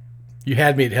 You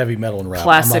had me at heavy metal and rap.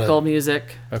 Classical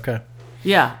music. Okay.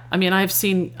 Yeah,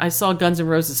 I saw Guns N'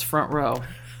 Roses front row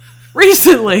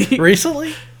recently.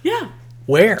 Recently? Yeah.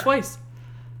 Where? Twice.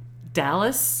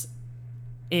 Dallas,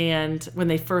 and when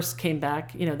they first came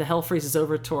back, the Hell Freezes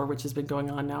Over tour, which has been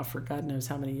going on now for God knows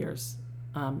how many years.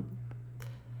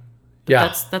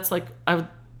 Yeah. That's like and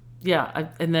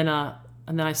then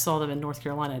I saw them in North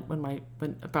Carolina when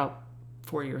about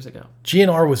 4 years ago.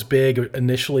 GNR was big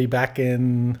initially back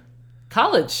in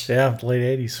college. Yeah,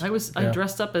 late 80s. I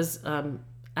dressed up as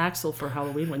Axl for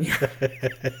Halloween one year.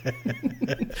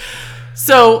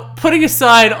 So putting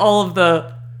aside all of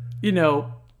the,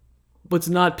 what's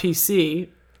not PC,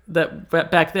 that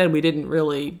back then we didn't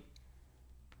really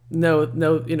know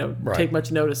right. take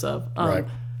much notice of. Right.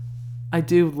 I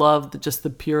do love the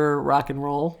pure rock and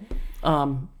roll,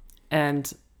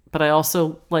 but I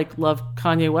also love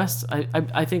Kanye West.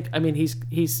 I think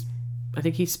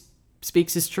he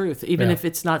speaks his truth, even if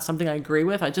it's not something I agree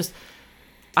with.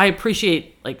 I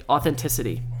appreciate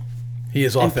authenticity. He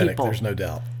is authentic. There's no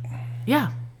doubt.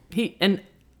 Yeah,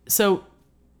 so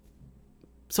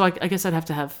I guess I'd have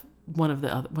to have one of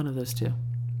those two.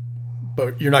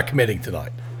 But you're not committing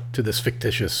tonight to this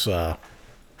fictitious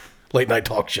late night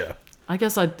talk show. I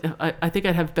guess I think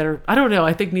I'd have better. I don't know.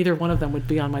 I think neither one of them would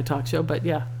be on my talk show, but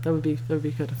yeah, that would be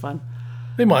kind of fun.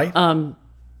 They might.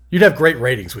 You'd have great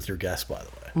ratings with your guests, by the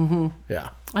way. Mm-hmm. Yeah,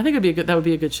 I think that would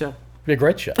be a good show. It'd be a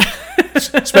great show,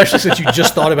 especially since you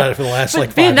just thought about it for the last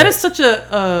 5 minutes. That is such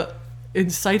a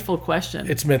insightful question.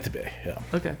 It's meant to be. Yeah.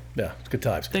 Okay. Yeah, it's good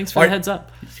times. Thanks for the heads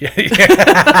up. Yeah.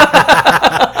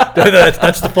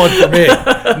 That's the fun for me.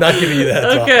 Not giving you that.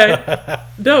 Okay.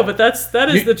 No, but that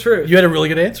is the truth. You had a really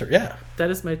good answer. Yeah. That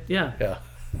is Yeah.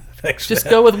 Thanks. Just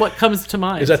go with what comes to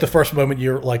mind. Is that the first moment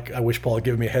you're like, I wish Paul had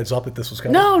given me a heads up that this was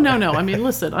coming? No.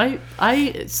 Listen,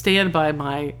 I stand by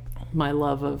my my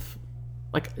love of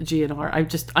like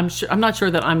GNR. I'm not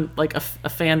sure that I'm like a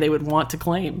fan they would want to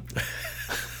claim.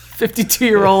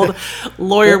 52-year-old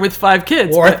lawyer with 5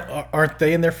 kids. Or aren't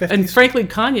they in their 50s? And frankly,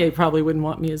 Kanye probably wouldn't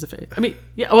want me as a fan. I mean,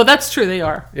 yeah, well, that's true. They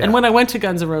are. Yeah. And when I went to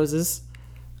Guns N' Roses,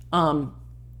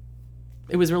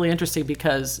 it was really interesting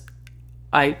because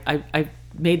I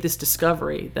made this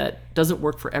discovery that doesn't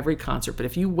work for every concert. But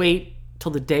if you wait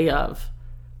till the day of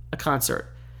a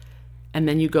concert and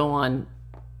then you go on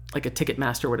like a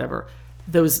Ticketmaster or whatever,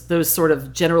 those sort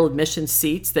of general admission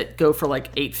seats that go for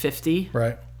like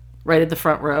 $8.50. Right at the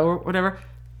front row or whatever,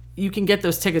 you can get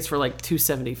those tickets for like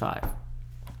 $275.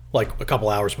 Like a couple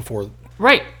hours before.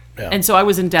 Right. Yeah. And so I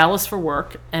was in Dallas for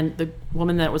work, and the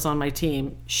woman that was on my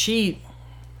team, she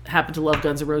happened to love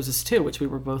Guns N' Roses too, which we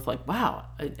were both like, wow.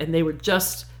 And they were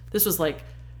this was like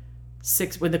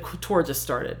 6 when the tour just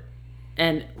started.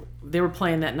 And they were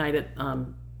playing that night at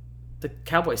the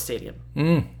Cowboy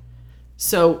Stadium.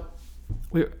 So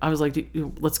I was like,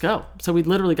 let's go. So we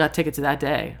literally got tickets that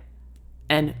day.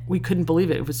 And we couldn't believe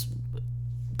it. It was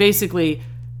basically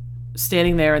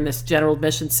standing there in this general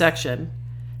admission section.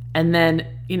 And then,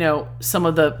 some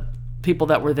of the people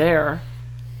that were there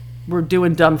were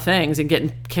doing dumb things and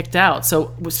getting kicked out.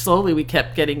 So slowly we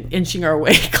kept inching our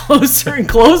way closer and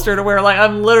closer to where like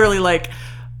I'm literally like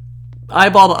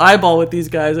eyeball to eyeball with these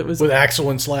guys. It was with Axl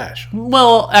and Slash.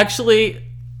 Well, actually,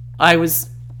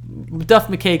 Duff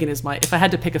McKagan is if I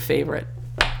had to pick a favorite.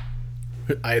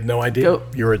 I had no idea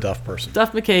you're a Duff person.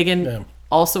 Duff McKagan,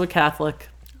 also a Catholic.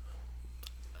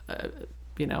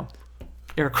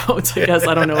 Air quotes, I guess.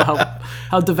 I don't know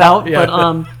how devout,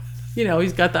 but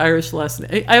he's got the Irish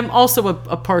lesson. I'm also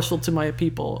a partial to my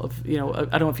people of, I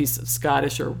don't know if he's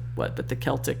Scottish or what, but the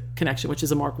Celtic connection, which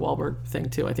is a Mark Wahlberg thing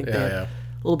too. I think they have a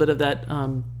little bit of that.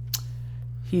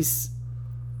 He's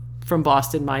from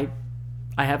Boston. I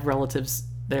have relatives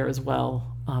there as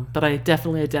well, but I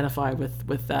definitely identify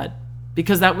with that.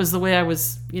 Because that was the way I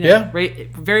was,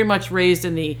 very much raised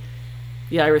in the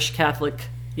Irish Catholic,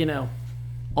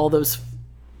 all those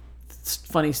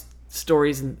funny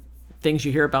stories and things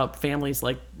you hear about families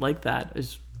like that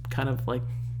is kind of like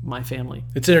my family.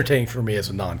 It's entertaining for me as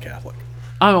a non-Catholic.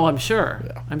 Oh, I'm sure.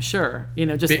 Yeah. I'm sure.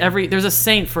 There's a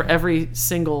saint for every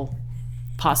single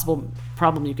possible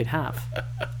problem you could have.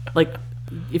 Like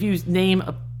if you name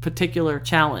a particular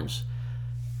challenge.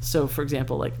 So, for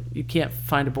example, like you can't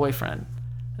find a boyfriend,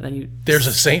 and then there's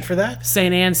a saint for that.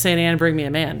 Saint Anne, bring me a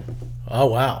man. Oh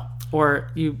wow! Or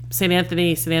Saint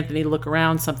Anthony, look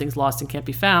around, something's lost and can't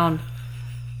be found.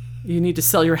 You need to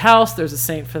sell your house. There's a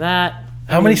saint for that.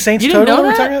 How many saints total are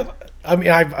we talking about? I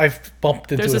mean, I've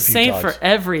bumped into. There's a a few saint times. for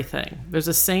everything. There's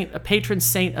a patron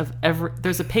saint of every.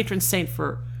 There's a patron saint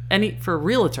for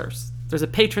realtors. There's a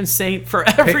patron saint for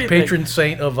everything. Patron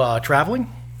saint of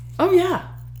traveling. Oh yeah.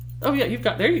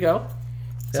 There you go.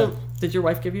 So, did your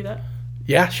wife give you that?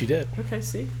 Yeah, she did. Okay,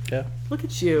 see? Yeah. Look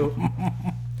at you.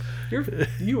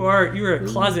 You're a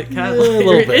closet Catholic. A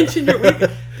little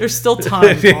bit. There's still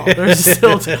time, Paul. There's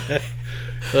still time.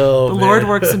 Oh, the Lord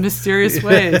works in mysterious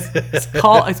ways.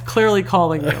 It's clearly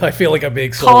calling you. I feel like I'm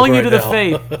being calling you right to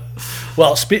now. the faith.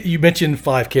 Well, you mentioned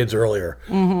 5 kids earlier.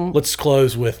 Mm-hmm. Let's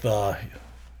close with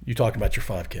you talking about your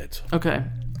 5 kids. Okay.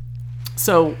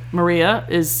 So Maria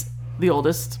is the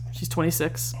oldest. She's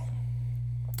 26.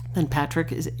 Then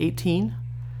Patrick is 18,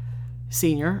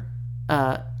 senior.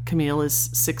 Camille is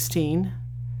 16.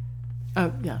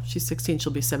 Oh, yeah, she's 16.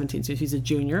 She'll be 17, so she's a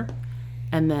junior.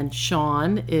 And then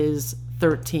Sean is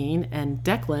 13, and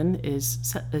Declan is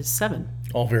 7.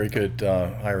 All very good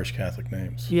Irish Catholic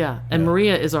names. Yeah, and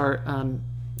Maria is our.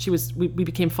 We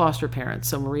became foster parents,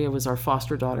 so Maria was our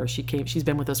foster daughter. She's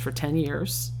been with us for 10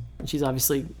 years. And she's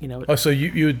obviously, Oh, so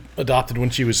you adopted when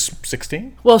she was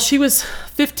 16? Well, she was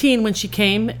 15 when she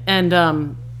came,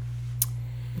 and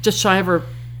just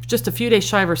a few days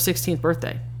shy of her 16th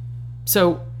birthday.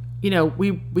 So,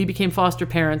 we became foster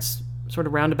parents sort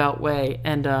of roundabout way,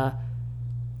 and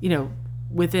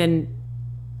within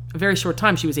a very short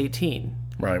time, she was 18.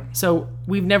 Right. So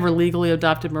we've never legally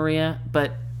adopted Maria,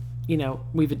 but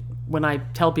when I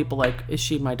tell people like, is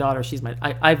she my daughter? She's my.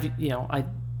 I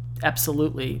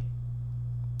absolutely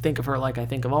think of her like I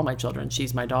think of all my children.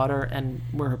 She's my daughter, and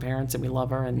we're her parents, and we love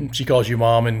her. And she calls you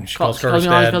mom, and she calls her dad.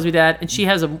 She calls me dad, and she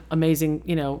has an amazing,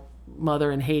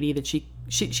 mother in Haiti that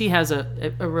she has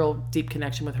a real deep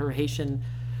connection with her Haitian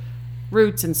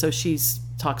roots, and so she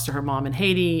talks to her mom in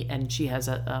Haiti, and she has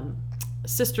a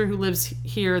sister who lives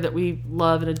here that we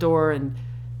love and adore,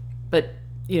 but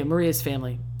Maria's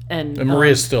family, and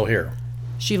Maria's still here.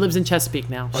 She lives in Chesapeake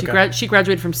now. Okay. She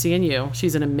graduated from CNU.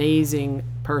 She's an amazing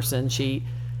person.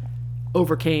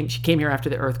 she came here after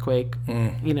the earthquake.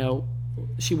 You know,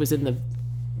 she was in the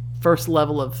first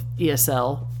level of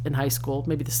ESL in high school,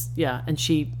 and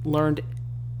she learned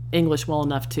English well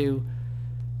enough to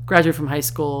graduate from high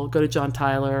school, go to John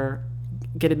Tyler,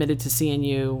 get admitted to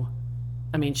CNU.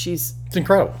 I mean, it's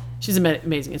incredible. She's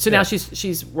amazing. And so now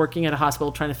she's working at a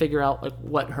hospital trying to figure out like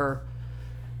what her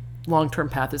long-term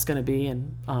path is going to be,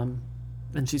 and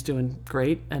she's doing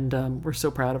great, and we're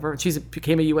so proud of her. She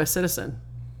became a U.S. citizen.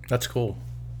 That's cool.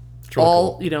 It's really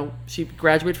cool. You know, she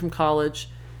graduated from college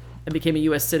and became a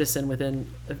U.S. citizen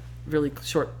within a really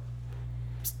short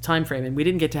time frame, and we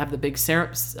didn't get to have the big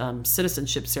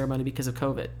citizenship ceremony because of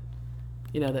COVID.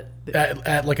 You know,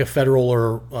 at like a federal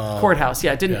or courthouse.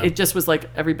 Yeah, it just was like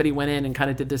everybody went in and kind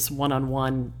of did this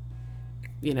one-on-one,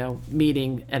 you know,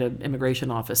 meeting at an immigration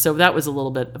office. So that was a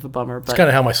little bit of a bummer. But it's kind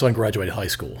of how my son graduated high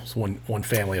school. It's one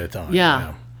family at a time.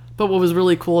 Yeah. But what was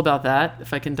really cool about that,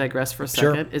 if I can digress for a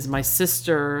second, is my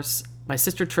sister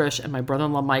Trish and my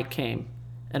brother-in-law Mike came,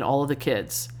 and all of the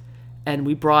kids, and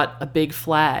we brought a big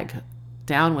flag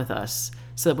down with us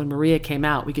so that when Maria came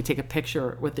out, we could take a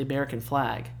picture with the American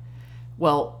flag.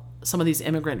 Well, some of these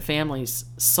immigrant families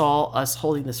saw us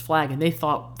holding this flag, and they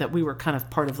thought that we were kind of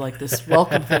part of like this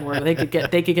welcome thing where they could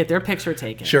get their picture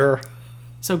taken. Sure.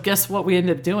 So guess what we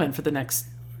ended up doing for the next?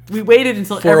 We waited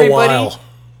until everybody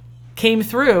came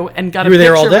through and got a picture.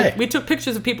 You were there all day. We took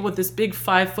pictures of people with this big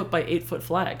 5 by 8 foot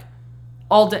flag,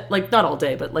 all day. Like not all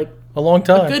day, but like a long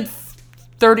time. A good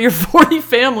 30 or 40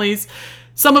 families.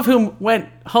 Some of whom went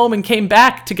home and came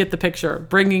back to get the picture,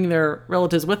 bringing their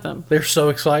relatives with them. They're so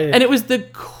excited. And it was the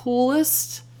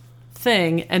coolest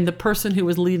thing. And the person who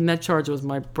was leading that charge was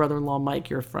my brother-in-law, Mike,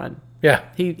 your friend. Yeah.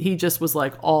 He just was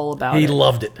like all about it. He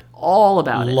loved it. All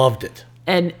about it. Loved it.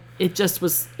 And it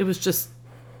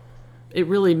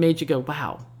really made you go,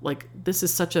 wow, like this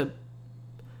is such a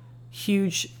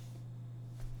huge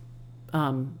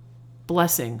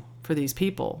blessing for these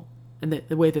people. And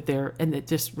the way that and it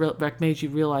just made you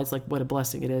realize like what a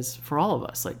blessing it is for all of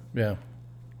us. Like,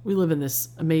 we live in this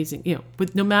amazing, you know,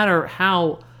 with no matter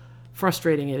how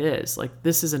frustrating it is, like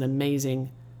this is an amazing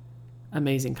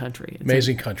country.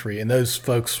 Amazing country. And those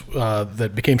folks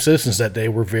that became citizens that day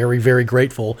were very, very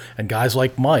grateful. And guys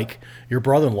like Mike, your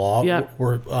brother-in-law,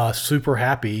 were super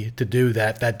happy to do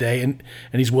that day. And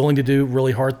he's willing to do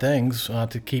really hard things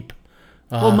to keep.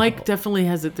 Well, Mike definitely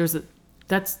has it.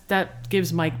 That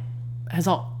gives Mike. Has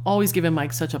always given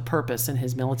Mike such a purpose in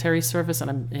his military service,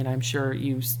 and I'm sure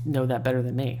you know that better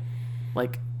than me.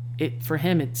 Like for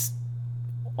him, it's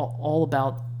all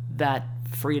about that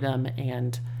freedom,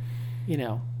 and you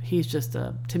know, he's just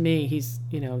to me, he's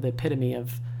the epitome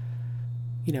of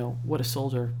what a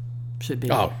soldier should be.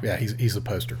 Oh yeah, he's the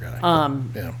poster guy.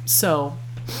 Yeah. So,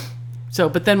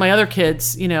 but then my other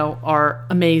kids, are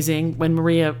amazing. When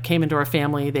Maria came into our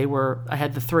family, I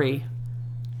had the 3.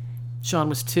 Sean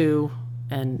was 2.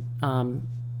 And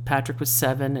Patrick was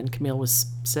 7, and Camille was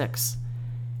 6,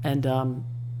 and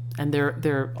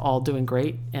they're all doing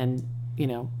great. And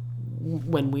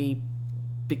when we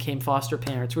became foster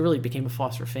parents, we really became a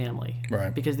foster family,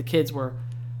 right? Because the kids were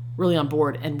really on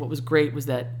board. And what was great was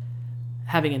that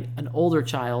having an older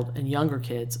child and younger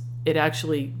kids, it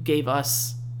actually gave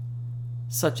us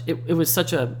such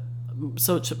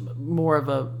more of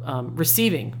a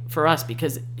receiving for us,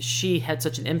 because she had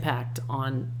such an impact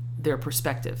on their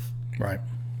perspective. Right.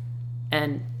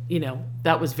 And,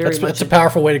 that was very much... That's a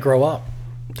powerful way to grow up,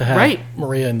 to have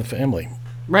Maria in the family.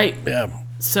 Right. Yeah.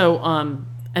 So, and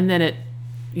then at,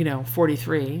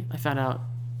 43, I found out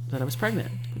that I was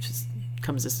pregnant, which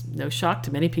comes as no shock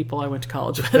to many people I went to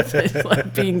college with. It's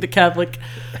like being the Catholic.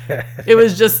 It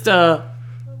was just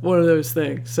one of those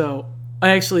things. So I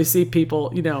actually see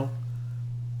people,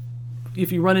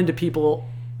 if you run into people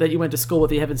that you went to school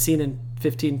with, you haven't seen in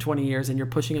 15, 20 years, and you're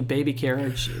pushing a baby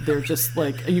carriage, they're just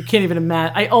like, you can't even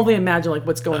imagine. I only imagine like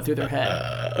what's going through their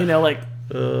head,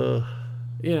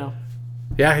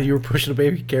 Yeah, you were pushing a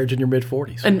baby carriage in your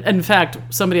mid-40s. And in fact,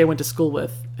 somebody I went to school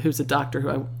with, who's a doctor who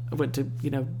I went to,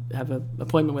 have an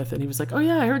appointment with, and he was like, oh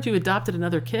yeah, I heard you adopted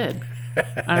another kid.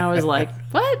 And I was like,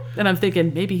 what? And I'm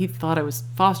thinking maybe he thought I was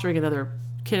fostering another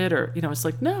kid, or, it's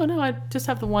like, no, I just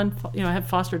have the one, I have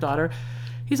foster daughter.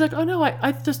 He's like, oh no,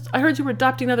 I heard you were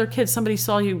adopting another kid. Somebody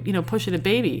saw you, pushing a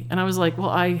baby. And I was like, well,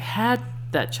 I had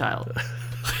that child.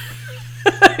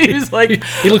 He was like,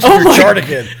 he looks at your chart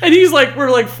again. And he's like,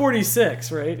 we're like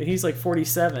 46, right? And he's like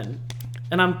 47.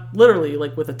 And I'm literally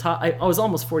like with I was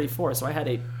almost 44, so I had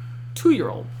a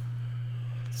 2-year-old.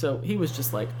 So he was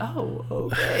just like, oh,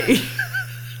 okay.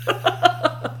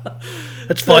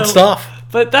 That's fun stuff.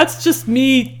 But that's just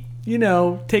me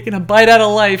taking a bite out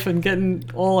of life and getting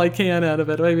all I can out of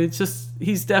it. I mean, it's just,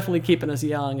 he's definitely keeping us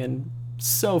young and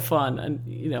so fun. And,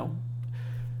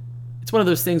 it's one of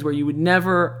those things where you would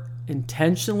never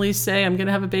intentionally say, I'm going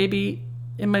to have a baby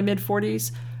in my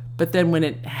mid-40s. But then when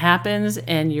it happens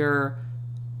and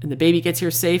the baby gets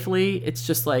here safely, it's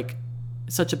just like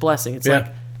such a blessing.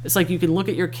 It's like you can look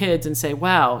at your kids and say,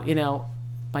 wow,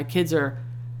 my kids are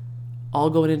all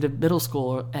going into middle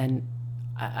school, and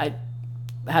I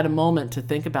had a moment to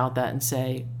think about that and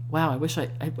say, wow, I wish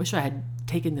I had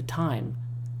taken the time,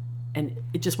 and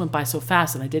it just went by so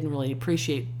fast, and I didn't really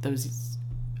appreciate those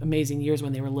amazing years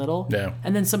when they were little. Yeah.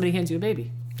 And then somebody hands you a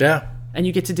baby. Yeah. And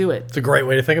you get to do it. It's a great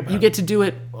way to think about it. You get to do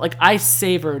it. Like, I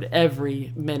savored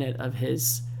every minute of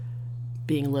his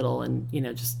being little, and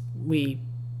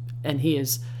and he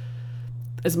is,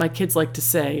 as my kids like to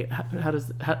say,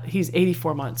 he's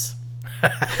 84 months.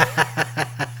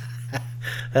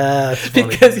 That's funny.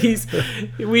 Because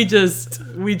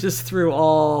we just threw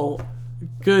all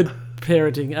good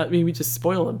parenting. I mean, we just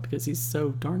spoil him because he's so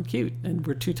darn cute, and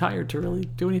we're too tired to really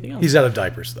do anything else. He's out of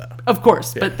diapers, though. Of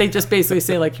course, but they just basically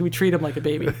say, like, we treat him like a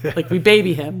baby. Like, we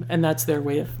baby him, and that's their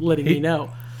way of letting me know.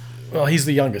 Well, he's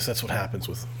the youngest. That's what happens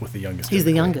with the youngest. He's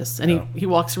the youngest, and he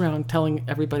walks around telling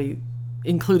everybody,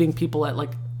 including people at,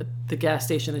 like, the gas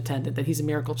station attendant, that he's a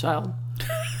miracle child.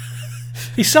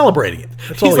 He's celebrating it.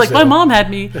 That's He's like, my mom had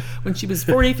me when she was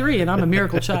 43, and I'm a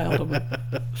miracle child. I'm like,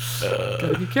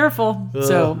 gotta be careful.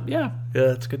 So, yeah.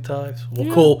 Yeah, it's good times.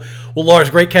 Well, cool. Well, Lars,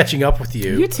 great catching up with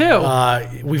you. You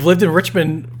too. We've lived in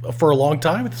Richmond for a long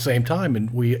time at the same time, and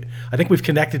I think we've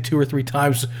connected 2 or 3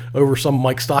 times over some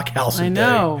Mike Stockhouse. I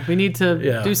know. We need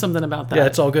to do something about that. Yeah,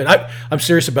 it's all good. I'm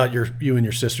serious about you and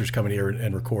your sisters coming here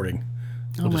and recording.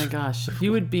 My gosh.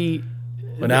 You would be...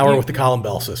 An hour with the Colin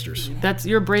Bell sisters.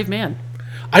 You're a brave man.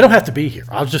 I don't have to be here.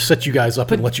 I'll just set you guys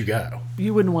up and let you go.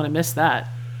 You wouldn't want to miss that.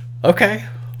 Okay.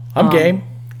 I'm game.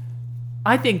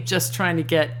 I think just trying to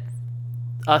get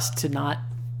us to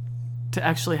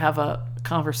actually have a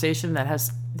conversation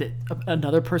that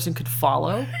another person could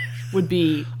follow would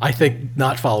be... I think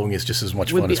not following is just as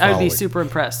much fun as following. I'd be super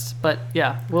impressed. But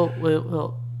yeah,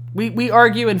 we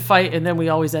argue and fight, and then we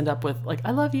always end up with, like,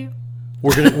 I love you.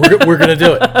 We're gonna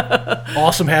do it.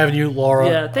 Awesome having you, Laura.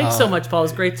 Yeah, thanks so much, Paul. It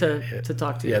was great to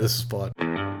talk to you. Yeah, this is fun.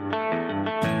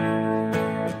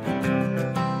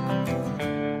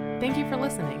 Thank you for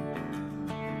listening.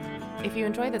 If you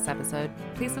enjoyed this episode,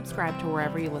 please subscribe to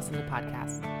wherever you listen to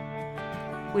podcasts.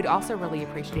 We'd also really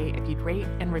appreciate if you'd rate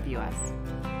and review us.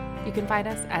 You can find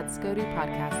us at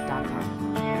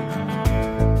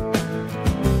scodupodcast.com.